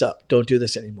give this up. Don't do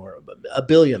this anymore. A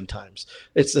billion times.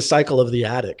 It's the cycle of the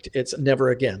addict. It's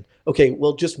never again. Okay,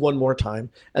 well, just one more time.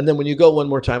 And then when you go one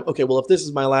more time, okay, well, if this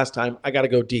is my last time, I got to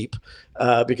go deep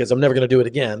because I'm never going to do it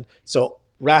again. So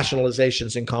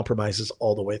rationalizations and compromises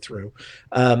all the way through.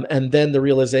 And then the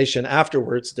realization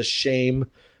afterwards, the shame,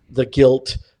 the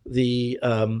guilt, the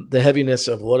heaviness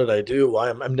of what did I do?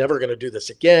 I'm never going to do this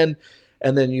again.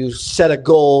 And then you set a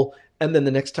goal. And then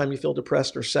the next time you feel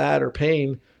depressed or sad or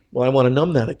pain, well, I want to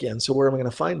numb that again. So where am I going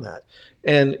to find that?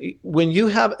 And when you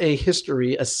have a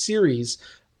history, a series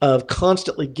of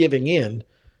constantly giving in,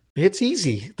 it's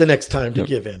easy the next time to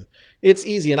give in. It's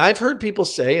easy. And I've heard people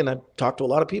say, and I've talked to a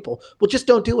lot of people, well, just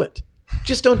don't do it.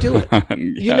 Just don't do it. Yeah.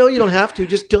 You know you don't have to,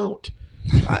 just don't.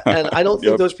 And I don't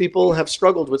think those people have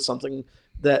struggled with something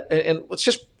that, and it's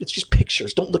just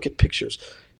pictures. Don't look at pictures.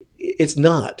 It's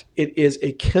not. It is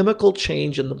a chemical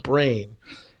change in the brain.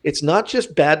 It's not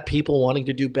just bad people wanting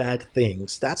to do bad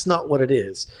things. That's not what it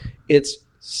is. It's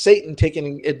Satan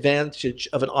taking advantage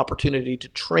of an opportunity to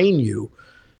train you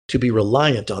to be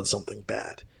reliant on something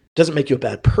bad. It doesn't make you a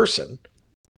bad person.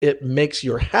 It makes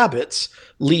your habits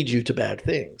lead you to bad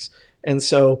things. And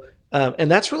so,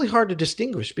 and that's really hard to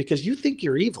distinguish because you think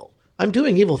you're evil. I'm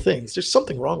doing evil things. There's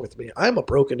something wrong with me. I'm a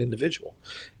broken individual.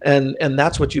 And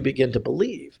that's what you begin to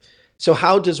believe. So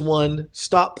how does one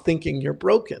stop thinking you're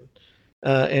broken?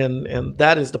 And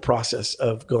that is the process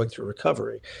of going through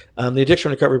recovery. The addiction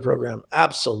recovery program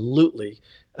absolutely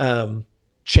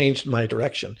changed my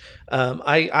direction.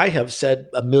 I have said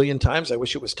a million times, I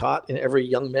wish it was taught in every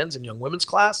young men's and young women's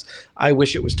class. I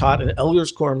wish it was taught in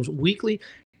elders' quorums weekly,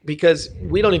 because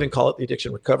we don't even call it the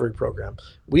addiction recovery program.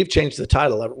 We've changed the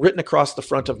title. Written across the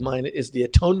front of mine is the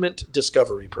Atonement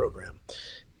Discovery Program.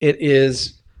 It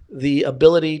is the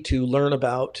ability to learn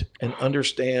about and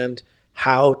understand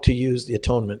how to use the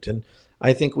atonement. And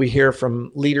I think we hear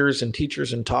from leaders and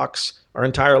teachers and talks our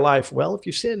entire life, well, if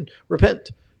you sin, repent,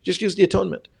 just use the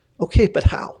atonement. Okay, but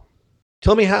how?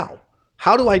 Tell me how.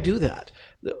 How do I do that?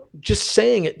 Just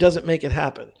saying it doesn't make it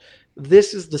happen.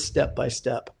 This is the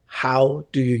step-by-step. How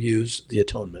do you use the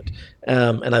atonement?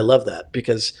 And I love that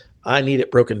because I need it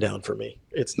broken down for me.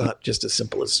 It's not just as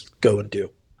simple as go and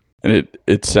do. And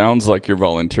it sounds like you're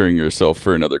volunteering yourself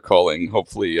for another calling.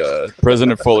 Hopefully,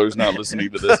 President Fuller's not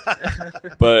listening to this.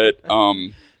 But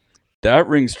that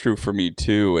rings true for me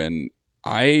too. And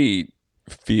I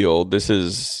feel, this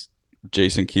is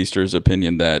Jason Keister's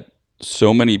opinion, that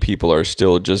so many people are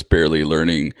still just barely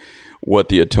learning what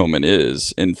the atonement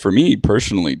is. And for me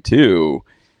personally too,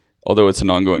 although it's an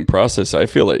ongoing process, I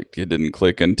feel like it didn't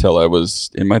click until I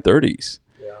was in my 30s.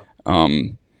 Yeah.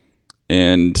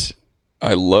 And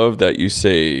I love that you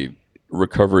say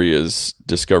recovery is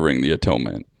discovering the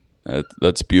atonement.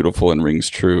 That's beautiful and rings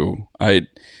true. I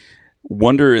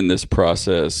wonder in this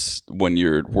process, when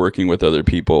you're working with other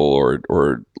people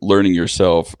or learning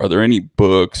yourself, are there any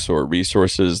books or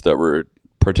resources that were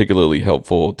particularly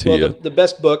helpful to you? The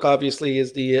best book, obviously,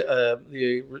 is the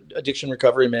Addiction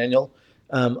Recovery Manual.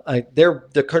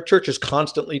 The church is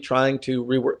constantly trying to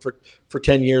rework. For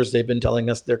 10 years, they've been telling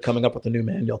us they're coming up with a new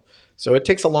manual. So it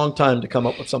takes a long time to come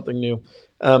up with something new.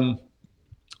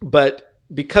 But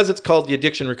because it's called the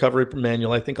Addiction Recovery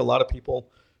Manual, I think a lot of people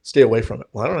stay away from it.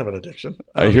 Well, I don't have an addiction.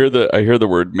 I hear the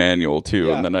word manual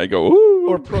too, and then I go, ooh.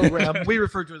 Or program. We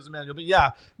refer to it as a manual,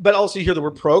 but also you hear the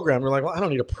word program. We're like, well, I don't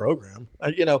need a program,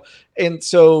 And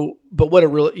so, but what a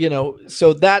really,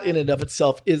 so that in and of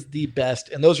itself is the best,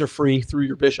 and those are free through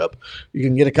your bishop. You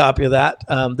can get a copy of that.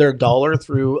 They're $1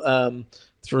 through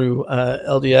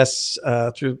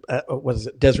LDS, through what is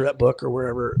it, Deseret Book or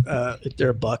wherever.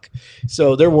 They're $1,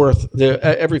 so they're worth.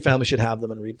 Every family should have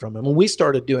them and read from them. And we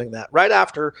started doing that right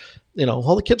after,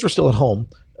 all the kids were still at home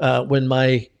when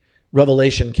my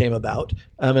revelation came about.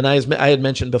 And I had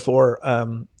mentioned before,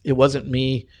 it wasn't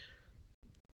me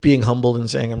being humbled and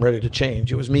saying I'm ready to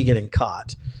change. It was me getting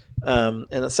caught.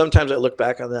 And sometimes I look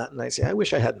back on that and I say, I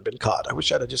wish I hadn't been caught. I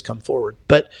wish I'd have just come forward.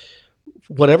 But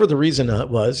whatever the reason it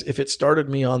was, if it started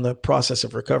me on the process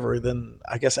of recovery, then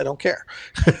I guess I don't care.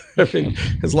 I mean,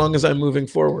 as long as I'm moving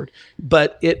forward.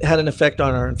 But it had an effect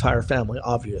on our entire family,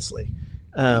 obviously.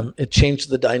 It changed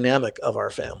the dynamic of our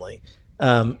family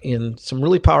in some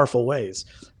really powerful ways.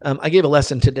 I gave a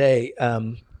lesson today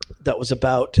that was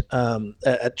about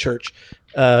at church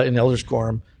in Elders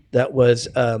Quorum that was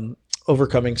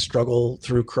overcoming struggle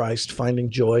through Christ, finding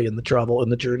joy in the trouble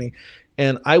and the journey.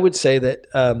 And I would say that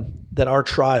that our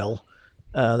trial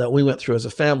that we went through as a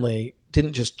family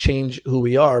didn't just change who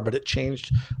we are, but it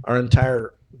changed our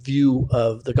entire view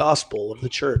of the gospel, of the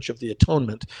church, of the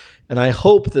atonement. And I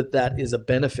hope that that is a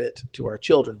benefit to our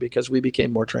children because we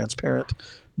became more transparent,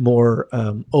 more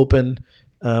open.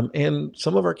 And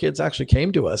some of our kids actually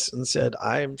came to us and said,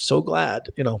 I'm so glad,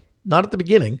 not at the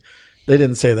beginning. They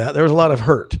didn't say that. There was a lot of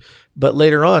hurt. But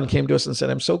later on came to us and said,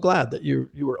 I'm so glad that you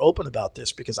were open about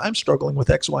this because I'm struggling with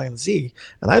X, Y, and Z.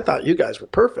 And I thought you guys were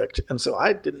perfect. And so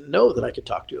I didn't know that I could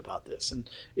talk to you about this. And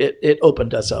it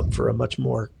opened us up for a much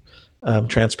more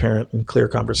transparent and clear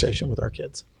conversation with our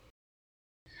kids.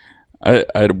 I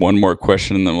had one more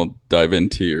question and then we'll dive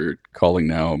into your calling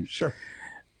now. Sure.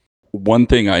 One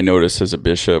thing I notice as a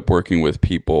bishop working with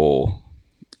people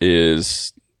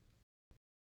is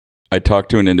I talked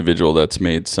to an individual that's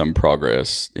made some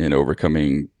progress in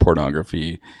overcoming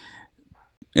pornography,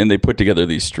 and they put together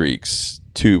these streaks,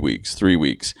 2 weeks, 3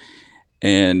 weeks.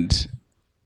 And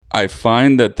I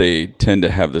find that they tend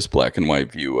to have this black and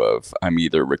white view of I'm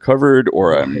either recovered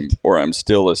or I'm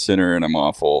still a sinner and I'm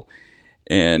awful.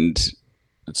 And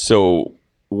so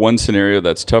one scenario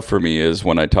that's tough for me is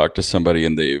when I talk to somebody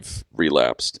and they've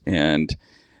relapsed and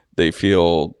they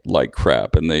feel like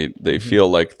crap and they feel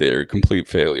like they're a complete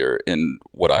failure. And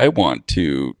what I want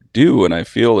to do, and I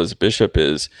feel as a bishop,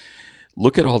 is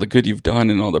look at all the good you've done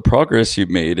and all the progress you've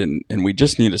made, and we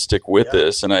just need to stick with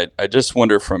this. And I just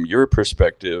wonder from your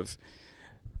perspective,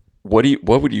 what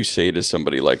would you say to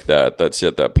somebody like that that's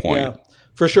at that point? Yeah,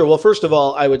 for sure. Well, first of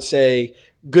all, I would say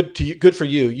good for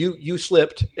you. You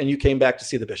slipped and you came back to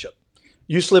see the bishop.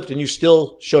 You slipped and you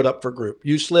still showed up for group.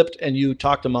 You slipped and you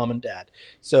talked to mom and dad.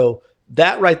 So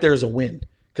that right there is a win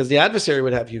because the adversary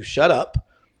would have you shut up,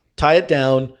 tie it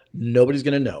down. Nobody's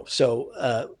going to know.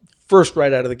 So first,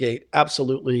 right out of the gate,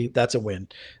 absolutely, that's a win.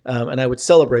 And I would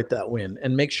celebrate that win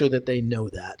and make sure that they know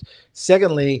that.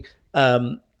 Secondly,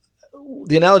 the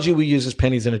analogy we use is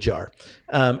pennies in a jar.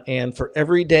 And for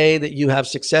every day that you have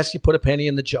success, you put a penny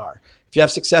in the jar. If you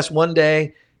have success one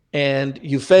day, and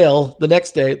you fail the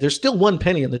next day, there's still 1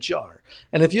 penny in the jar.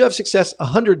 And if you have success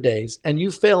 100 days and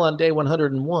you fail on day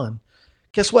 101,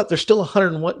 guess what? There's still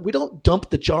 101. We don't dump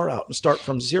the jar out and start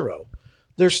from zero.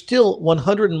 There's still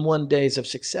 101 days of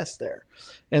success there.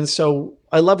 And so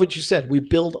I love what you said. We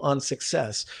build on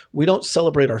success. We don't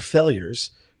celebrate our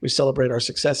failures. We celebrate our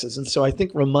successes. And so I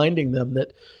think reminding them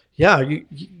that, you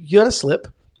got to slip.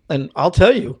 And I'll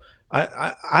tell you,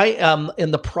 I am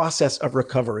in the process of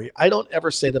recovery. I don't ever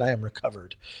say that I am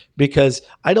recovered because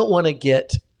I don't want to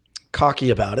get cocky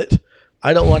about it.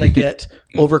 I don't want to get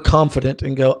overconfident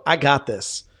and go, I got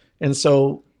this. And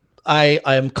so I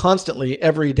am constantly,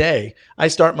 every day, I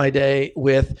start my day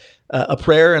with a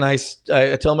prayer and I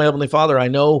tell my Heavenly Father, I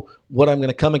know what I'm going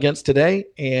to come against today.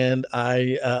 And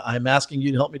I'm asking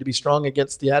you to help me to be strong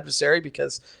against the adversary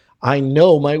because I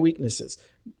know my weaknesses.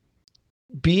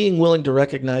 being willing to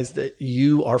recognize that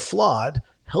you are flawed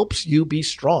helps you be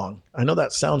strong. I know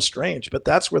that sounds strange, but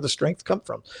that's where the strength comes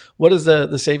from. What does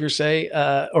the Savior say?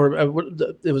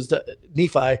 It was the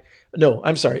Nephi. No,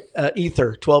 I'm sorry,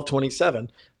 Ether 12:27.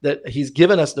 That he's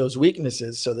given us those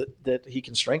weaknesses so that he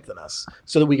can strengthen us,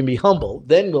 so that we can be humble.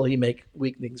 Then will he make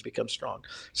weak things become strong.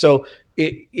 So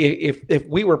if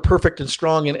we were perfect and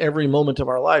strong in every moment of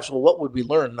our lives, well, what would we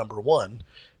learn? Number one,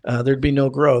 there'd be no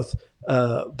growth.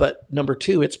 But number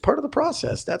two, it's part of the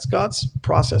process. That's God's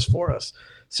process for us.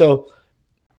 So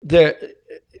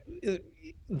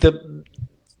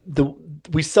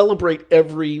we celebrate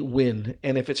every win,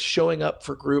 and if it's showing up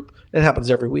for group, it happens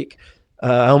every week.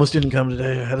 I almost didn't come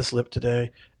today. I had a slip today,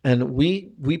 and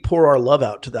we pour our love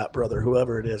out to that brother,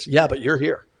 whoever it is. Yeah, but you're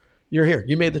here. You're here.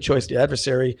 You made the choice. The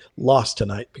adversary lost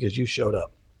tonight because you showed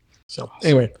up. So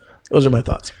anyway, those are my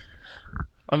thoughts.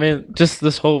 I mean, just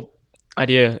this whole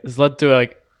idea is led to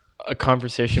like a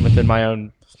conversation within my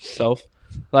own self.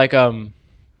 Like,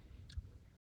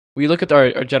 we look at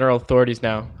our general authorities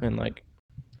now, and like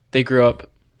they grew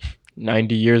up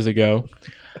 90 years ago.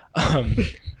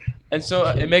 And so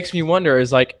it makes me wonder,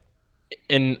 is like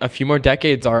in a few more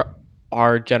decades,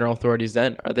 are general authorities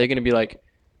then, are they going to be like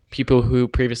people who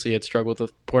previously had struggled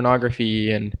with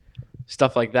pornography and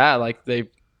stuff like that? Like they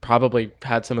probably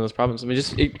had some of those problems. I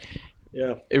mean,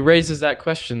 it raises that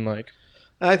question. Like,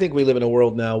 I think we live in a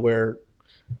world now where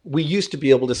we used to be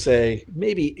able to say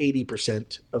maybe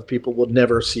 80% of people will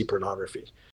never see pornography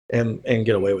and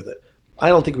get away with it. I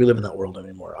don't think we live in that world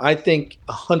anymore. I think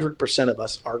 100% of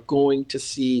us are going to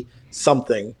see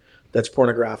something that's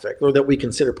pornographic or that we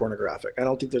consider pornographic. I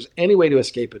don't think there's any way to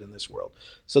escape it in this world.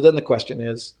 So then the question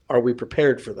is, are we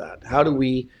prepared for that? How do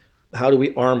we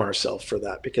arm ourselves for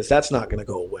that? Because that's not going to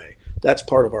go away. That's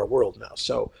part of our world now.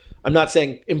 So I'm not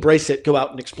saying embrace it, go out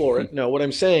and explore it. No, what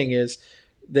I'm saying is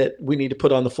that we need to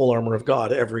put on the full armor of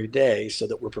God every day so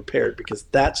that we're prepared, because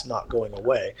that's not going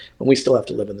away, and we still have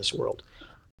to live in this world.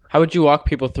 How would you walk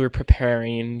people through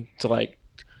preparing to like,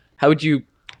 how would you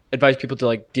advise people to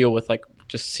like deal with like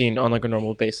just seeing on like a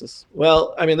normal basis?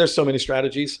 Well, I mean, there's so many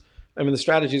strategies. I mean, the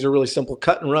strategies are really simple.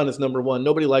 Cut and run is number one.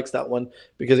 Nobody likes that one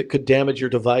because it could damage your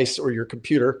device or your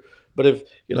computer. But if,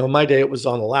 in my day, it was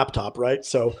on a laptop, right?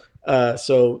 So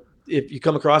if you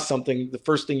come across something, the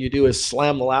first thing you do is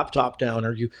slam the laptop down,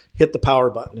 or you hit the power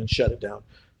button and shut it down.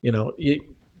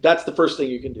 That's the first thing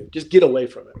you can do. Just get away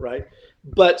from it, right?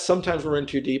 But sometimes we're in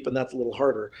too deep, and that's a little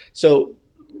harder. So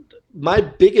my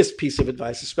biggest piece of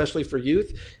advice, especially for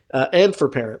youth and for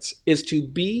parents, is to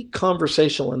be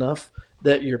conversational enough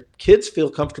that your kids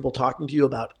feel comfortable talking to you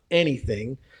about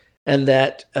anything, and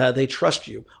that they trust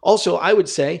you. Also, I would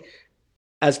say,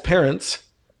 as parents,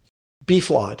 be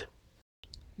flawed.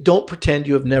 Don't pretend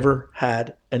you have never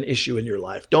had an issue in your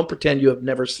life. Don't pretend you have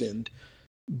never sinned.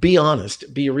 Be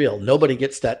honest, be real. Nobody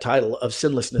gets that title of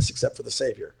sinlessness except for the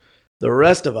Savior. The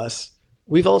rest of us,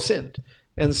 we've all sinned.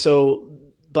 And so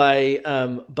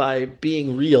by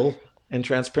being real and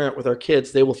transparent with our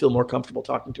kids, they will feel more comfortable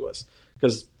talking to us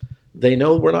because they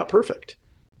know we're not perfect.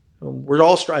 We're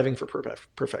all striving for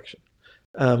perfection.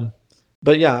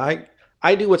 But yeah,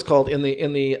 I do what's called in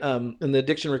the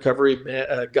addiction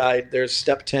recovery guide. There's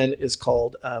step 10 is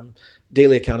called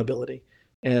daily accountability,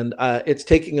 and it's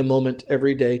taking a moment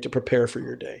every day to prepare for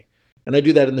your day. And I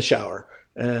do that in the shower.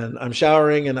 And I'm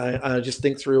showering, and I just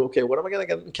think through, okay, what am I going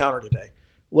to encounter today?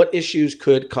 What issues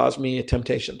could cause me a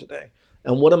temptation today?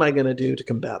 And what am I going to do to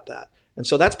combat that? And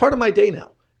so that's part of my day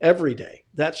now, every day.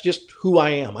 That's just who I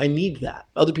am. I need that.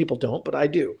 Other people don't, but I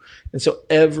do. And so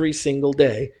every single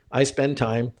day, I spend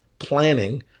time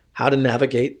planning how to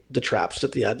navigate the traps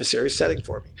that the adversary is setting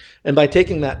for me. And by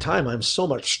taking that time, I'm so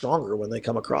much stronger when they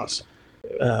come across.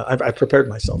 I've prepared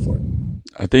myself for it.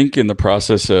 I think in the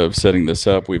process of setting this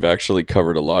up, we've actually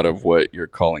covered a lot of what your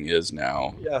calling is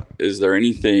now. Yeah. Is there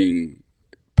anything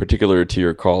particular to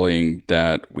your calling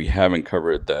that we haven't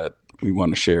covered that we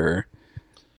want to share?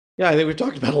 Yeah, I think we've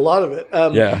talked about a lot of it.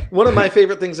 One of my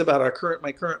favorite things about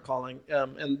my current calling,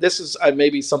 and this is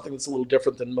maybe something that's a little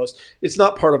different than most. It's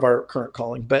not part of our current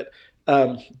calling, but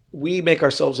we make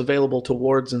ourselves available to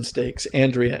wards and stakes,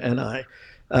 Andrea and I.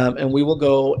 And we will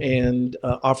go and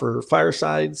offer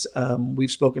firesides.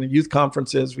 We've spoken at youth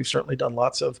conferences. We've certainly done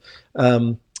lots of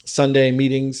Sunday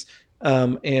meetings,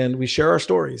 and we share our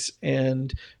stories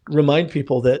and remind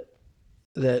people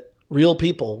that real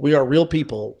people, we are real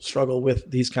people, struggle with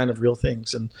these kind of real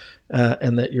things, and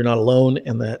that you're not alone,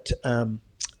 and that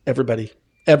everybody,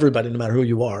 no matter who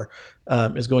you are,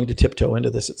 is going to tiptoe into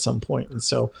this at some point. And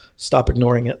so stop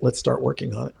ignoring it. Let's start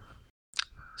working on it.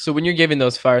 So when you're giving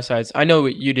those firesides, I know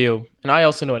what you do, and I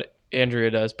also know what Andrea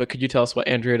does, but could you tell us what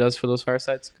Andrea does for those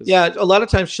firesides? Yeah, a lot of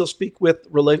times she'll speak with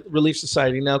Relief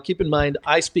Society. Now, keep in mind,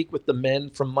 I speak with the men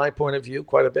from my point of view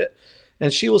quite a bit,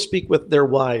 and she will speak with their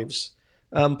wives.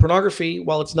 Pornography,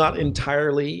 while it's not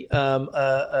entirely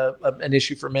an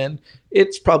issue for men,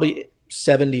 it's probably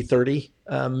 70-30.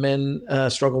 Men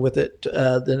struggle with it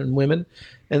than women.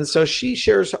 And so she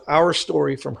shares our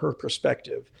story from her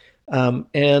perspective,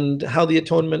 and how the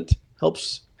atonement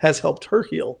has helped her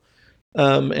heal,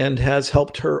 and has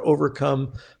helped her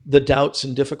overcome the doubts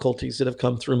and difficulties that have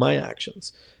come through my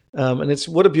actions. And it's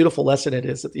what a beautiful lesson it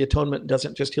is that the atonement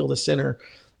doesn't just heal the sinner,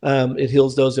 it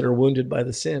heals those that are wounded by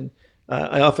the sin.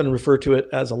 I often refer to it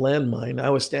as a landmine. I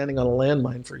was standing on a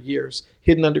landmine for years,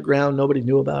 hidden underground. Nobody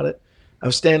knew about it. I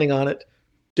was standing on it.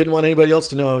 Didn't want anybody else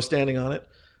to know I was standing on it.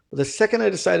 But the second I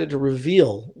decided to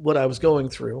reveal what I was going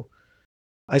through,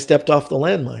 I stepped off the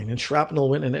landmine and shrapnel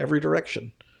went in every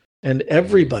direction. And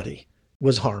everybody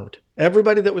was harmed.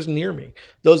 Everybody that was near me,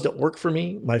 those that work for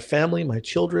me, my family, my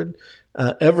children,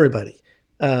 everybody.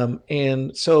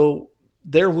 And so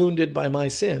they're wounded by my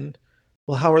sin.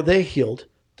 Well, how are they healed?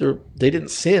 They didn't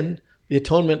sin. The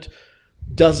atonement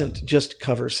doesn't just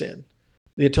cover sin.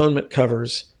 The atonement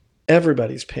covers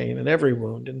everybody's pain and every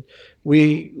wound. And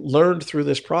we learned through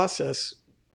this process,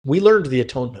 we learned the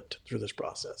atonement through this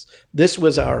process. This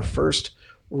was our first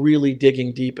really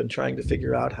digging deep and trying to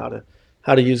figure out how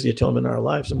to use the atonement in our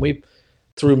lives. And we,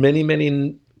 through many,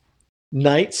 many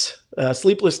nights,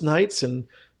 sleepless nights and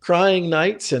crying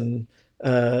nights and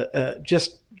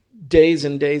just days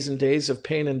and days and days of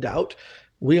pain and doubt,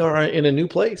 we are in a new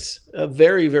place, a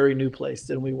very, very new place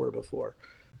than we were before.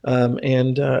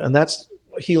 And that's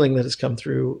healing that has come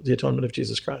through the atonement of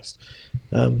Jesus Christ.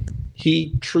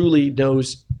 He truly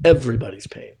knows everybody's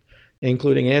pain,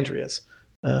 including Andrea's,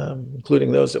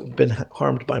 including those that have been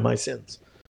harmed by my sins.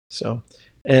 So,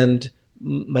 and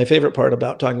my favorite part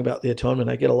about talking about the atonement,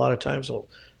 I get a lot of times, well,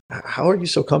 how are you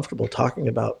so comfortable talking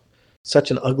about such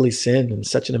an ugly sin and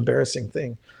such an embarrassing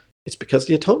thing? It's because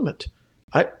the atonement.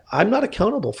 I'm not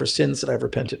accountable for sins that I've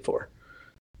repented for.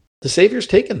 The Savior's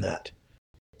taken that.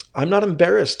 I'm not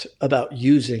embarrassed about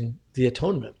using the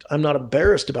atonement. I'm not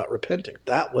embarrassed about repenting.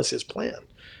 That was his plan.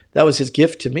 That was his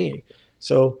gift to me.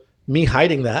 So me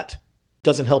hiding that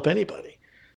doesn't help anybody.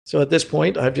 So at this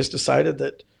point, I've just decided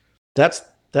that that's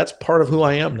part of who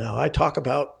I am now. I talk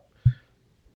about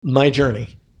my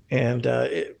journey. And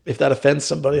if that offends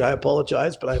somebody, I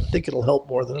apologize, but I think it'll help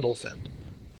more than it'll offend.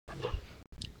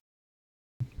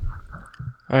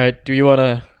 All right. Do you want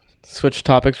to switch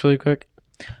topics really quick?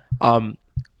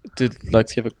 Do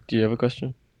you have a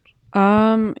question?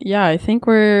 Yeah, I think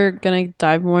we're gonna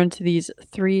dive more into these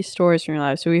 3 stories from your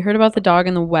life. So we heard about the dog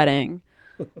and the wedding.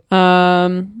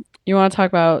 You want to talk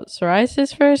about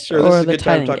psoriasis first? Sure, this is a good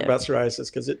time to talk about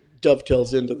psoriasis because it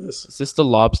dovetails into this. Is this the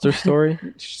lobster story?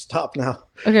 Stop now.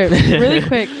 Okay, really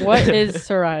quick. What is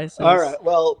psoriasis? All right.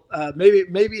 Well, maybe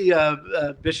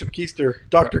Bishop Keister,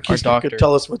 Dr. Keister, could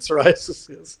tell us what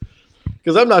psoriasis is,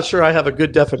 because I'm not sure I have a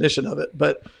good definition of it.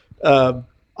 But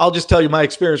I'll just tell you my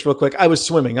experience real quick. I was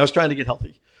swimming. I was trying to get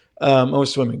healthy. I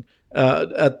was swimming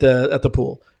at the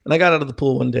pool. And I got out of the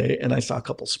pool one day and I saw a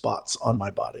couple spots on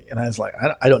my body. And I was like,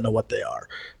 I don't know what they are.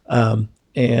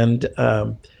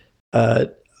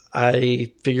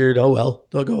 I figured, oh, well,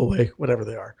 they'll go away, whatever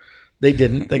they are. They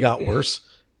didn't. They got worse.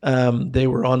 They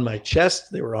were on my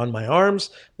chest. They were on my arms.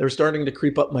 They were starting to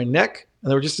creep up my neck. And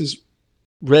there were just these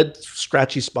red,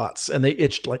 scratchy spots. And they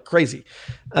itched like crazy.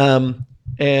 But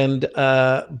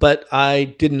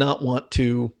I did not want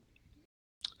to.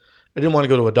 I didn't want to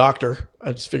go to a doctor.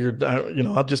 I just figured,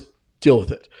 I'll just deal with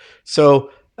it.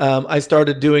 So I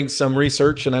started doing some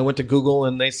research and I went to Google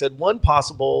and they said one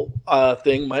possible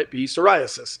thing might be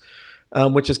psoriasis,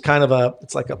 which is kind of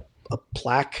it's like a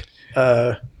plaque.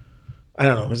 I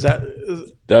don't know.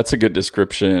 That's a good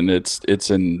description. It's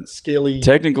an scaly,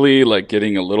 technically, like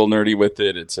getting a little nerdy with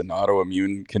it. It's an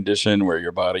autoimmune condition where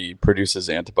your body produces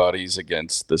antibodies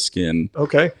against the skin.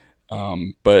 Okay.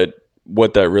 But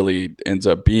what that really ends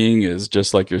up being is,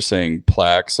 just like you're saying,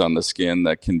 plaques on the skin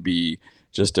that can be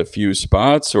just a few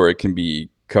spots, or it can be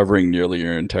covering nearly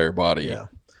your entire body. Yeah.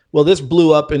 Well, this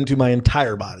blew up into my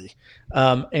entire body.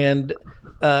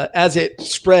 As it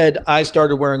spread, I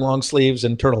started wearing long sleeves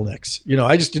and turtlenecks.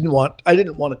 I just didn't want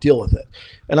to deal with it.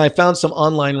 And I found some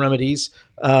online remedies,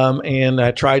 and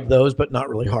I tried those, but not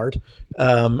really hard.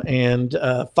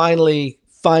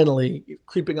 Finally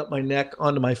creeping up my neck,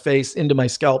 onto my face, into my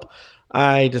scalp,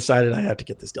 I decided I had to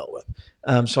get this dealt with.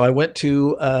 So I went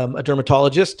to a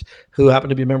dermatologist who happened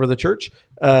to be a member of the church,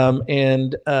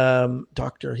 and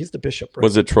doctor, he's the bishop, right?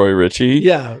 Was it Troy Ritchie?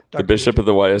 Yeah. The bishop of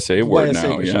the YSA ward YSA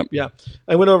now. Bishop, yeah.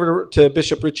 I went over to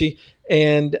Bishop Ritchie,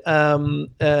 and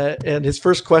his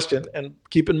first question, and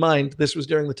keep in mind, this was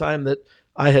during the time that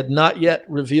I had not yet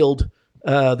revealed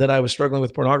that I was struggling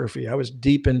with pornography. I was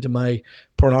deep into my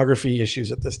pornography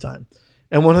issues at this time.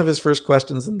 And one of his first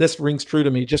questions, and this rings true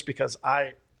to me just because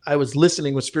I was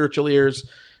listening with spiritual ears,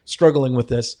 struggling with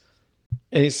this.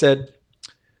 And he said,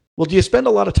 well, do you spend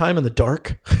a lot of time in the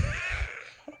dark?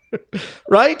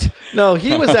 Right? No,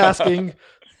 he was asking,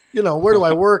 where do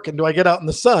I work and do I get out in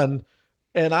the sun?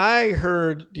 And I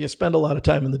heard, do you spend a lot of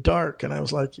time in the dark? And I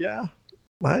was like, yeah,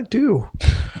 I do.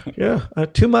 Yeah,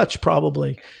 too much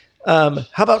probably. How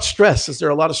about stress? Is there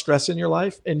a lot of stress in your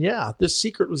life? And yeah, this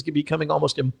secret was becoming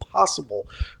almost impossible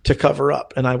to cover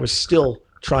up. And I was still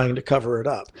trying to cover it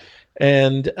up.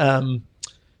 And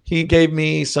he gave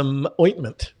me some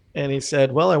ointment. And he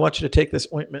said, well, I want you to take this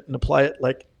ointment and apply it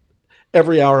like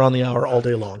every hour on the hour all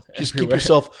day long. Just keep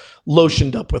yourself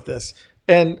lotioned up with this.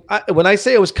 And when I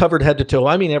say I was covered head to toe,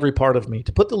 I mean every part of me.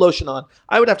 To put the lotion on,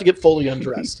 I would have to get fully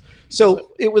undressed.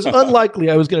 So it was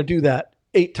unlikely I was going to do that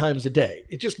 8 times a day.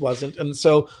 It just wasn't. And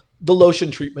so the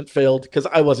lotion treatment failed because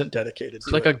I wasn't dedicated to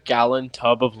it. Like a gallon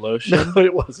tub of lotion? No,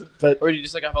 it wasn't. But or you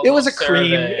just like have a it was a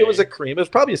cream. It was a cream. It was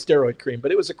probably a steroid cream,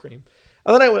 but it was a cream.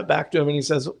 And then I went back to him and he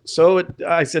says,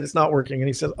 I said, it's not working. And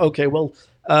he says, okay, well,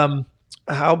 how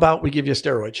about we give you a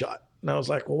steroid shot? And I was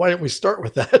like, well, why didn't we start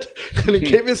with that? And he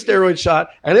gave me a steroid shot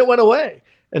and it went away.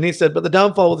 And he said, but the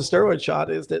downfall with the steroid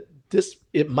shot is that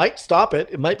it might stop it.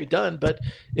 It might be done, but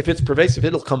if it's pervasive,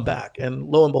 it'll come back. And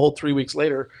lo and behold, 3 weeks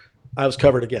later, I was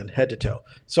covered again, head to toe.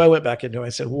 So I went back into it. I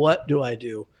said, what do I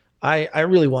do? I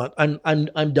really want,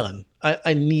 I'm done.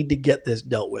 I need to get this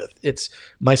dealt with.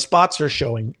 My spots are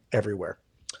showing everywhere.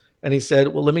 And he said,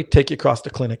 well, let me take you across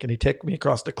the clinic. And he took me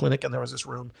across the clinic and there was this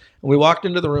room. And we walked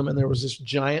into the room and there was this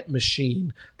giant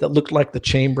machine that looked like the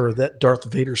chamber that Darth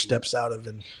Vader steps out of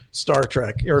in Star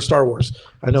Trek or Star Wars.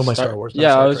 I know my Star Wars.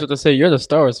 Yeah, I was about to say, you're the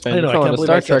Star Wars fan. I know, I can't believe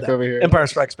Star I said Trek that. over here. Empire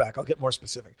Strikes Back. I'll get more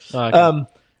specific. Okay.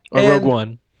 Or Rogue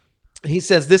One. He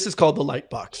says, this is called the light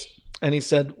box. And he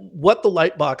said, what the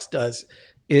light box does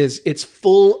is it's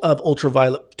full of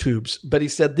ultraviolet tubes. But he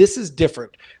said, this is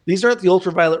different. These aren't the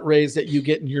ultraviolet rays that you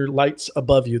get in your lights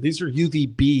above you. These are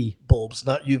UVB bulbs,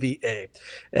 not UVA.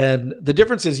 And the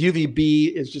difference is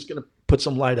UVB is just going to put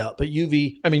some light out. But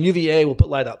UVA will put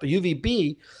light out. But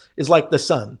UVB is like the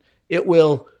sun. It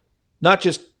will not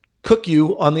just cook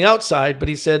you on the outside, but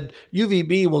he said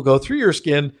UVB will go through your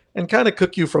skin and kind of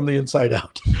cook you from the inside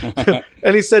out.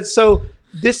 And he said, so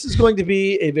this is going to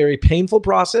be a very painful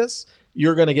process.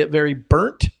 You're going to get very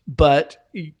burnt, but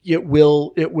it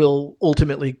will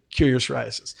ultimately cure your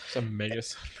psoriasis. It's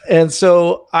amazing. And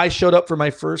so I showed up for my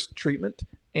first treatment,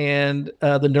 and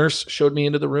the nurse showed me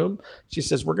into the room. She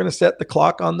says, "We're going to set the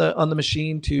clock on the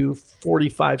machine to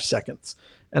 45 seconds."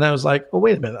 And I was like, "Oh,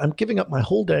 wait a minute! I'm giving up my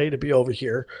whole day to be over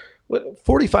here.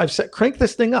 45 seconds. Crank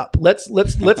this thing up. Let's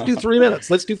do 3 minutes.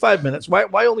 Let's do 5 minutes.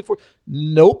 Why only 4?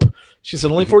 Nope." She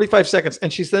said only 45 seconds.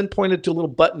 And she then pointed to a little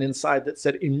button inside that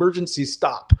said emergency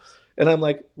stop. And I'm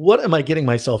like, what am I getting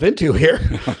myself into here?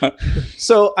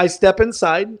 So I step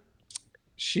inside.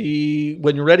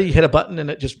 When you're ready, you hit a button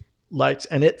and it just lights,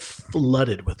 and it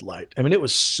flooded with light. I mean, it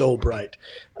was so bright.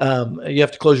 You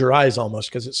have to close your eyes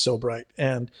almost because it's so bright.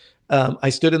 And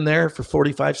I stood in there for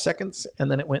 45 seconds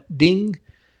and then it went ding.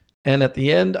 And at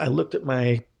the end, I looked at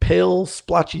my pale,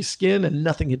 splotchy skin and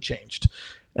nothing had changed.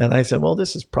 And I said, well,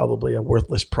 this is probably a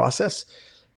worthless process.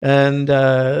 And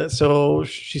so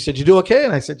she said, you do okay?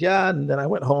 And I said, yeah. And then I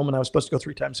went home, and I was supposed to go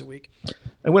 3 times a week.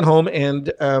 I went home, and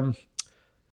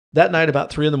that night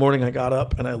about 3 a.m, I got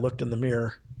up and I looked in the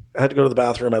mirror. I had to go to the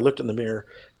bathroom. I looked in the mirror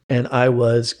and I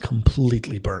was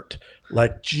completely burnt,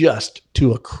 like just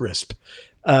to a crisp,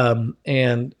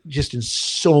 and just in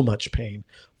so much pain.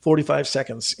 45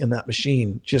 seconds in that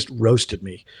machine just roasted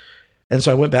me. And so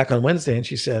I went back on Wednesday and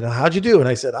she said, how'd you do? And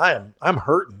I said, I'm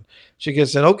hurting. She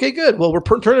said, okay, good. Well, we're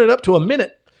turning it up to a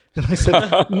minute. And I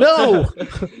said,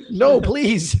 no,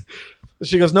 please.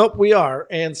 She goes, nope, we are.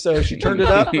 And so she turned it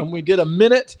up and we did a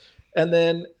minute. And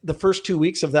then the first 2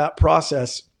 weeks of that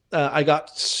process, I got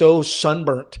so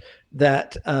sunburnt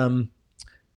that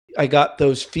I got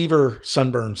those fever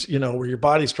sunburns, where your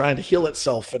body's trying to heal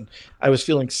itself. And I was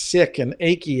feeling sick and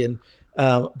achy, and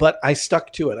but I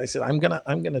stuck to it. I said, I'm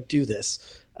gonna do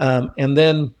this. And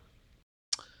then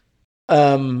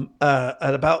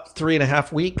at about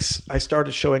 3.5 weeks, I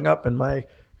started showing up, and my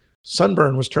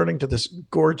sunburn was turning to this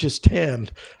gorgeous tan.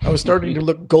 I was starting to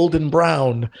look golden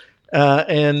brown.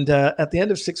 And at the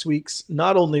end of 6 weeks,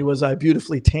 not only was I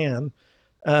beautifully tan,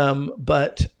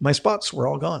 but my spots were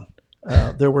all gone.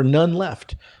 There were none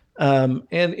left. And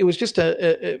it was just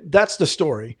that's the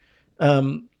story.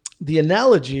 The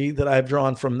analogy that I've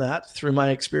drawn from that through my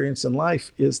experience in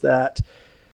life is that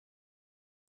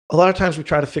a lot of times we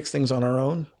try to fix things on our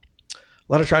own.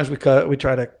 A lot of times we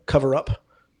try to cover up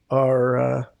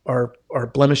our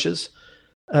blemishes.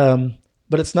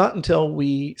 But it's not until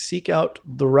we seek out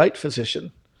the right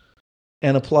physician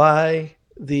and apply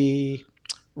the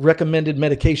recommended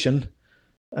medication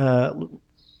the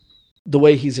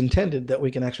way he's intended that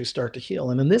we can actually start to heal.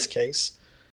 And in this case,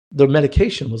 the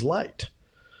medication was light.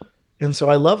 And so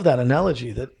I love that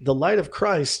analogy that the light of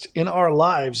Christ in our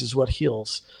lives is what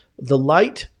heals. The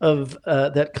light of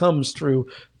that comes through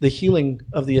the healing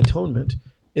of the atonement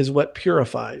is what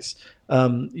purifies.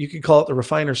 You could call it the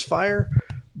refiner's fire,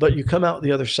 but you come out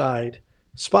the other side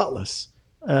spotless.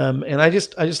 And I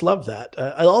just love that.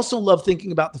 I also love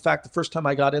thinking about the fact the first time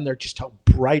I got in there, just how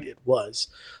bright it was.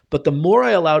 But the more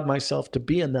I allowed myself to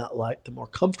be in that light, the more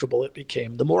comfortable it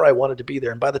became, the more I wanted to be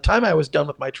there. And by the time I was done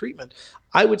with my treatment,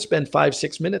 I would spend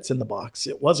 5-6 minutes in the box.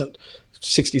 It wasn't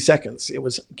 60 seconds. It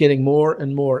was getting more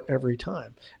and more every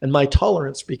time. And my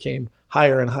tolerance became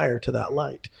higher and higher to that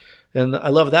light. And I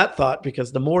love that thought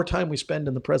because the more time we spend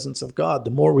in the presence of God,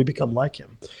 the more we become like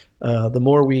him, the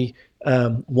more we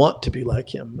want to be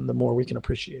like him, and the more we can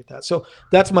appreciate that. So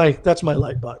that's my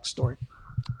light box story.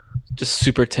 Just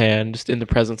super tan, just in the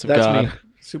presence of That's God. me.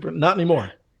 Super, not anymore.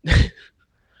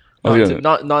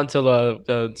 Not until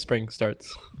the spring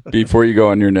starts. Before you go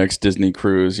on your next Disney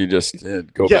cruise, you just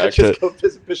go back to go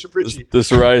visit Bishop Ritchie. the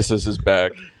psoriasis is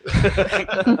back.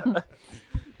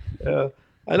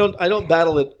 I don't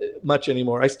battle it much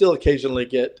anymore. I still occasionally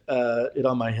get it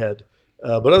on my head,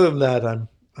 but other than that,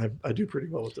 I do pretty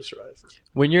well with the psoriasis.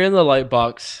 When you're in the light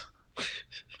box,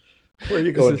 where are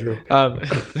you going, Drew?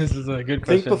 This is a good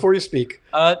question. Think before you speak.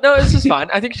 No, this is fine.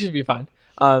 I think it should be fine.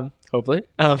 Hopefully.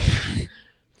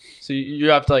 So you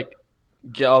have to like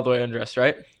get all the way undressed,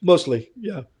 right? Mostly,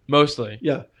 yeah. Mostly.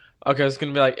 Yeah. Okay, it's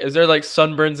gonna be like, is there like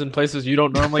sunburns in places you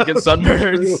don't normally get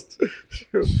sunburns?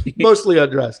 True. Mostly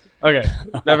undressed. Okay,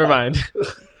 never mind.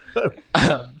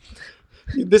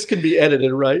 This can be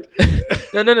edited, right?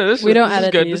 No. This We don't is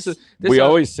edit good. these. We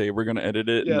always say we're going to edit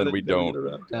it, and then we they get don't.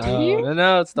 around.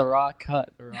 No, it's the raw cut.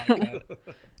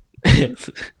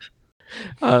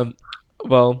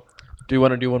 Well, do you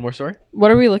want to do one more story?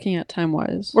 What are we looking at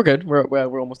time-wise? We're good.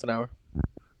 We're almost an hour.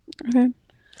 Okay.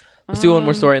 Let's do one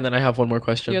more story, and then I have one more Do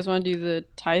question. you guys want to do the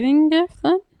tithing gift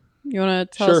then? You want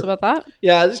to tell Sure. us about that?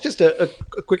 Yeah, it's just a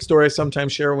quick story I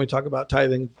sometimes share when we talk about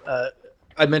tithing.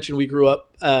 I mentioned we grew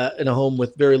up in a home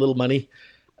with very little money.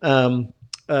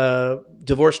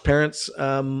 Divorced parents,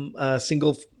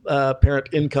 single parent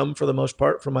income for the most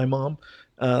part from my mom.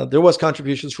 There was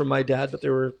contributions from my dad, but they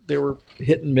were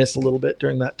hit and miss a little bit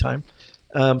during that time.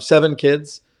 7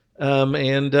 kids,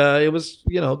 and it was,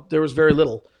 there was very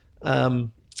little.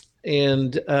 And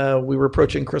we were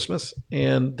approaching Christmas,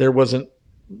 and there wasn't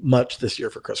much this year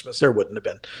for Christmas. There wouldn't have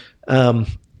been.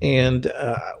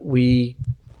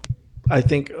 I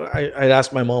think I'd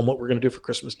asked my mom what we're going to do for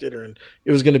Christmas dinner, and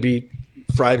it was going to be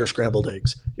fried or scrambled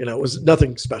eggs. It was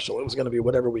nothing special. It was going to be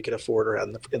whatever we could afford or had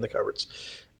in the cupboards.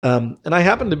 And I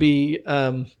happened to be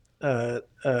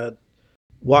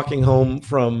walking home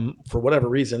for whatever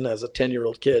reason, as a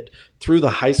 10-year-old kid, through the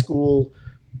high school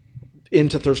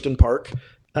into Thurston Park.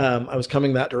 I was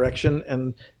coming that direction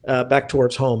and back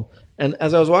towards home. And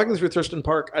as I was walking through Thurston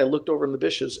Park, I looked over in the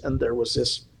bushes, and there was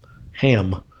this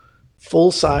ham,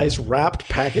 full-size wrapped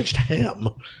packaged ham,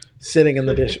 sitting in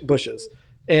the bushes.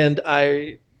 And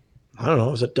I don't know,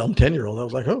 I was a dumb 10-year-old. I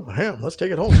was like, oh, a ham, let's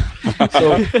take it home.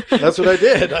 So that's what I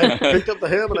did. I picked up the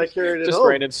ham and I carried it Just home.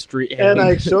 random street ham. And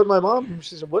I showed my mom. And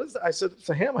she said, what is that? I said, it's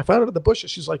a ham. I found it in the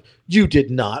bushes. She's like, you did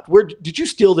not. Where did you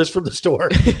steal this from the store?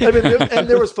 And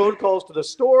there was phone calls to the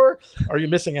store. Are you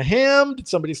missing a ham? Did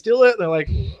somebody steal it? And they're like,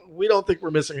 we don't think we're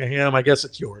missing a ham. I guess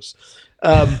it's yours.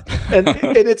 And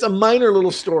it's a minor little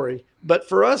story. But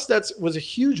for us, was a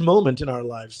huge moment in our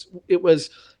lives. It was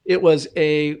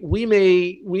we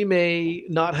may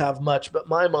not have much, but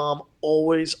my mom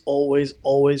always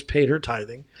paid her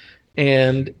tithing,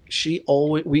 and the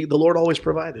Lord always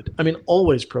provided. I mean,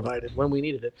 always provided when we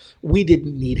needed it. We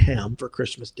didn't need ham for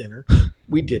Christmas dinner.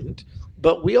 We didn't,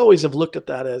 but we always have looked at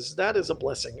that as a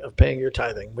blessing of paying your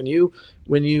tithing. When you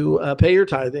pay your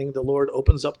tithing, the Lord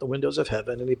opens up the windows of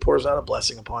heaven and he pours out a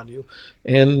blessing upon you,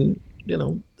 and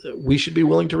we should be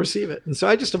willing to receive it. And so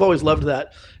I just have always loved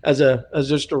that as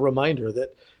just a reminder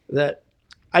that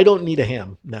I don't need a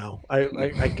ham now. I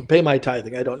can pay my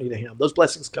tithing. I don't need a ham. Those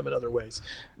blessings come in other ways.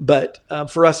 But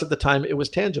for us at the time, it was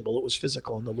tangible. It was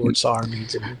physical. And the Lord saw our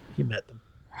needs and he met them.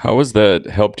 How has that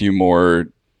helped you more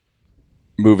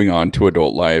moving on to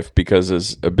adult life? Because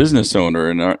as a business owner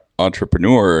and an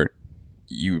entrepreneur,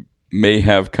 you may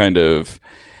have kind of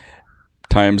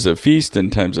times of feast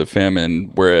and times of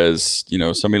famine, whereas,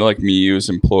 somebody like me who's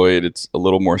employed, it's a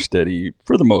little more steady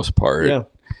for the most part. Yeah.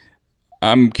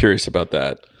 I'm curious about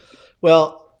that.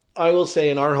 Well, I will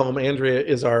say in our home, Andrea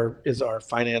is our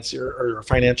financier or our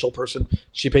financial person.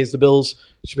 She pays the bills,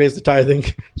 she pays the tithing,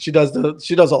 she does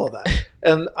all of that.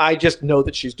 And I just know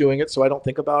that she's doing it, so I don't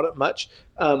think about it much.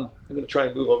 I'm going to try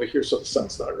and move over here so the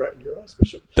sun's not right in your eyes,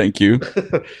 Bishop. Thank you.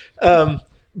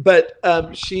 But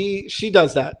she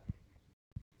does that.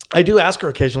 I do ask her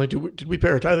occasionally, did we pay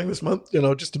our tithing this month?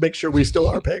 Just to make sure we still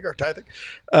are paying our tithing.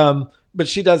 But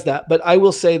she does that. But I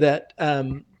will say that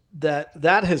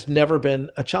that has never been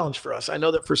a challenge for us. I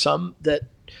know that for some that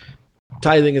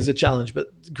tithing is a challenge, but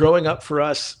growing up for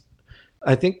us,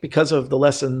 I think because of the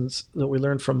lessons that we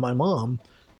learned from my mom,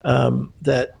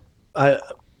 that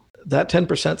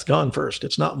 10%'s gone first.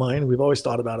 It's not mine. We've always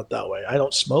thought about it that way. I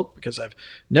don't smoke because I've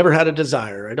never had a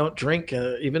desire. I don't drink,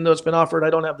 even though it's been offered. I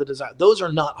don't have the desire. Those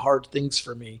are not hard things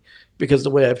for me because the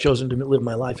way I've chosen to live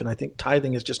my life. And I think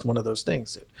tithing is just one of those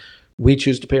things that we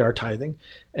choose to pay our tithing.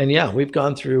 And yeah, we've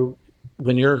gone through,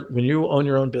 when you own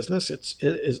your own business, it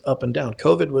is up and down.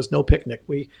 COVID was no picnic.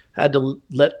 We had to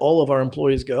let all of our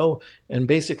employees go. And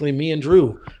basically me and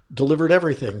Drew delivered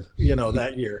everything,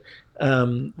 that year.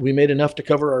 We made enough to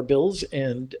cover our bills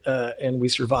and we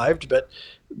survived, but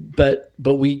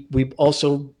we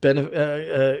also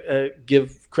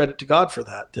give credit to God for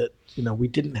that we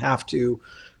didn't have to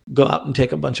go out and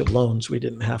take a bunch of loans. We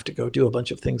didn't have to go do a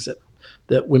bunch of things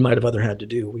that we might have other had to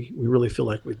do. We really feel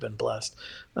like we've been blessed.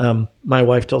 My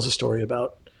wife tells a story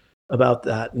about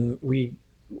that. And we,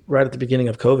 right at the beginning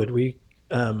of COVID,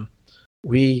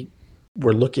 we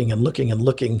were looking and looking and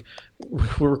looking.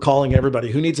 We were calling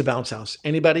everybody who needs a bounce house.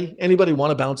 Anybody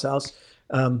want a bounce house?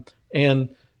 And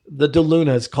the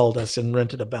DeLunas called us and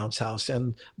rented a bounce house,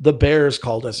 and the Bears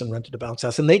called us and rented a bounce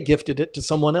house, and they gifted it to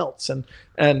someone else.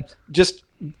 And just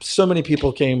so many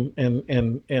people came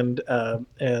and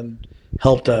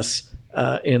helped us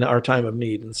in our time of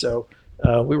need. And so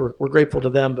we're grateful to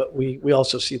them, but we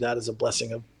also see that as a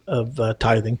blessing of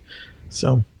tithing.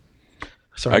 So.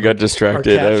 Sorry, I got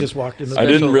distracted. Our cat just walked in. I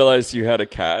didn't realize you had a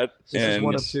cat. This is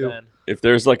one of two. If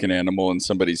there's like an animal in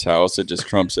somebody's house, it just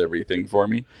trumps everything for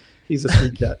me. He's a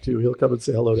sweet cat too. He'll come and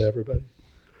say hello to everybody.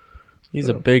 He's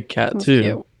a big cat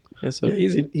too.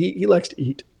 He likes to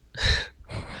eat.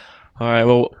 All right.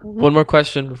 Well, one more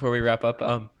question before we wrap up.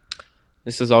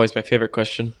 This is always my favorite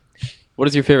question. What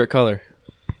is your favorite color?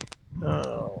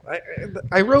 Oh,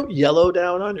 I wrote yellow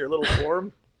down on your little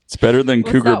form. It's better than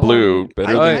What's Cougar that Blue.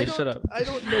 one? Shut up. I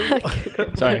don't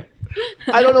know. Sorry.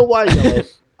 I don't know why yellow.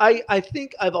 I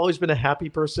think I've always been a happy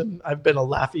person. I've been a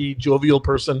laughy, jovial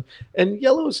person, and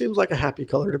yellow seems like a happy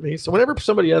color to me. So whenever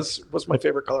somebody asks what's my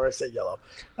favorite color, I say yellow.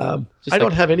 I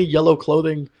don't have any yellow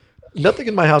clothing. Nothing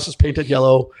in my house is painted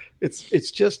yellow.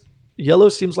 It's just yellow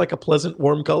seems like a pleasant,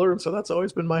 warm color, and so that's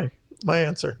always been my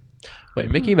answer. Wait,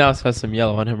 Mickey Mouse has some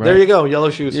yellow on him, right? There you go, yellow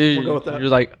shoes. We'll go with that. You're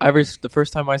like, the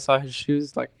first time I saw his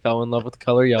shoes, fell in love with the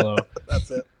color yellow.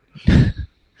 That's it.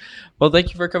 Well,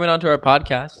 thank you for coming on to our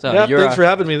podcast. Thanks for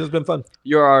having me. This has been fun.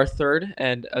 You're our third,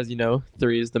 and as you know,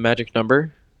 3 is the magic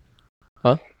number.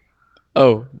 Huh?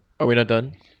 Oh, are we not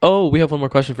done? Oh, we have one more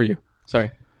question for you. Sorry.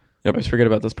 Yep. I always forget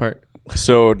about this part.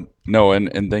 So no,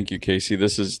 and thank you, Casey.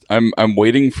 I'm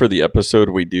waiting for the episode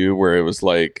we do where it was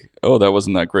like, oh, that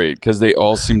wasn't that great, because they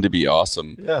all seem to be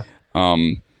awesome. Yeah.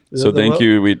 So thank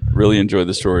you. We really enjoy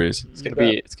the stories. It's gonna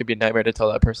be a nightmare to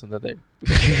tell that person that they.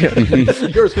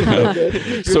 Yours was no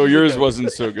good. So yours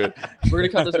wasn't so good. We're gonna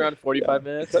cut this around 45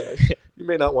 minutes. You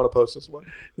may not want to post this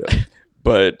one. Yeah.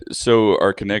 But so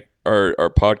our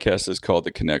podcast is called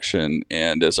The Connection,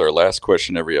 and as our last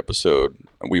question every episode,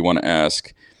 we want to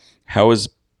ask, how has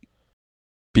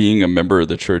being a member of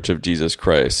the Church of Jesus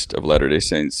Christ of Latter-day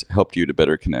Saints helped you to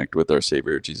better connect with our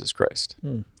Savior Jesus Christ?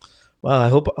 Well, I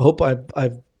hope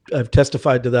I've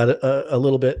testified to that a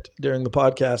little bit during the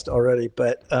podcast already,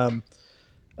 but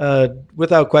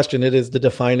without question, it is the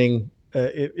defining.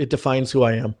 It defines who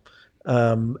I am.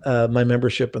 My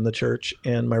membership in the church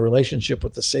and my relationship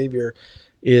with the Savior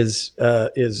is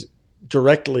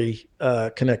directly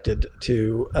connected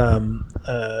to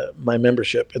my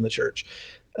membership in the church.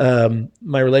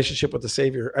 My relationship with the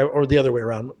Savior, or the other way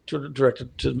around,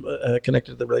 connected to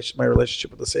my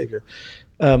relationship with the Savior.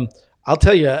 I'll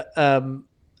tell you,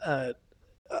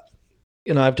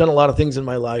 I've done a lot of things in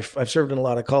my life. I've served in a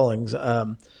lot of callings.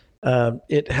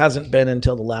 It hasn't been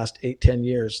until the last 8-10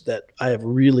 years that I have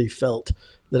really felt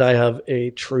that I have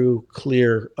a true,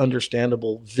 clear,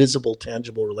 understandable, visible,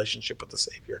 tangible relationship with the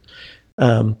Savior.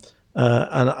 And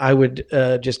I would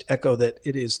just echo that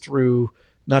it is through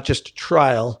not just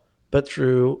trial, but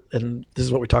through, and this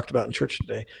is what we talked about in church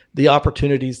today, the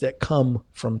opportunities that come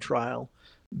from trial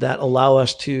that allow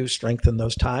us to strengthen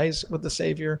those ties with the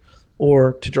Savior,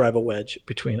 or to drive a wedge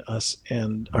between us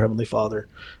and our Heavenly Father.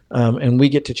 And we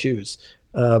get to choose.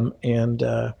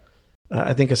 I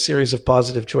think a series of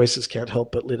positive choices can't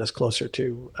help but lead us closer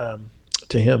to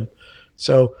Him.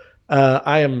 So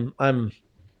I am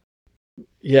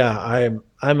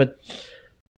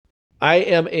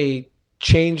a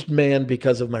changed man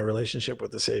because of my relationship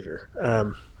with the Savior.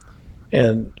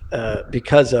 And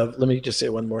because of, let me just say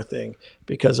one more thing,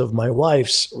 because of my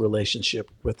wife's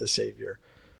relationship with the Savior.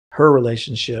 Her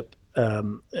relationship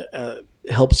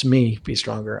helps me be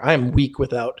stronger. I am weak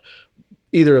without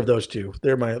either of those two.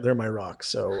 They're my rocks.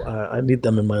 So I need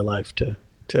them in my life to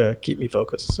keep me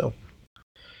focused. So,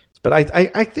 but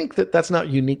I think that's not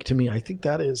unique to me. I think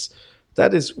that is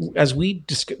as we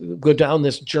go down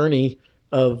this journey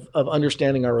of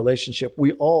understanding our relationship,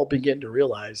 we all begin to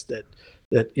realize that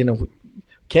we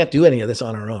can't do any of this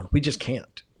on our own. We just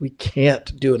can't. We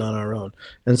can't do it on our own.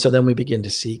 And so then we begin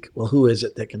to seek, well, who is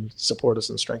it that can support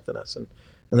us and strengthen us? And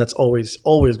that's always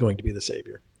going to be the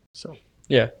Savior. So,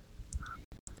 yeah.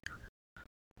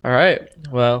 All right.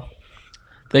 Well,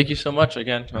 thank you so much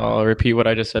again. I'll repeat what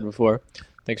I just said before.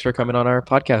 Thanks for coming on our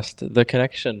podcast, The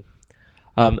Connection.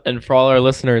 And for all our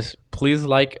listeners, please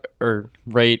like or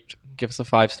rate, give us a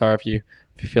 5-star if you're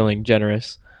feeling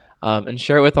generous, and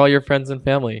share it with all your friends and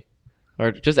family,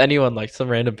 or just anyone, like some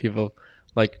random people,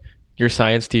 like your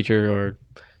science teacher or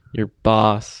your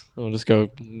boss. We'll just go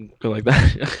like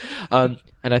that.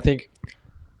 And I think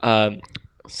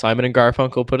Simon and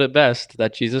Garfunkel put it best,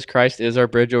 that Jesus Christ is our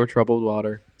bridge over troubled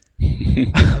water.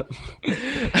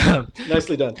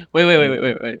 Nicely done.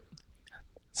 Wait.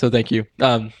 So thank you.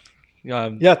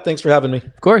 Yeah, thanks for having me.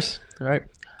 Of course. All right.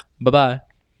 Bye-bye.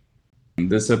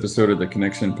 This episode of the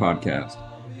Connection Podcast.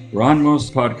 We're on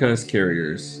most podcast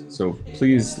carriers, so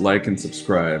please like and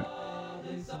subscribe.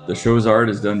 The show's art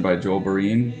is done by Joel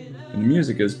Boreen, and the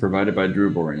music is provided by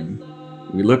Drew Boreen.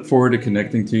 We look forward to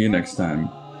connecting to you next time.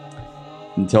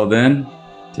 Until then,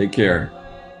 take care.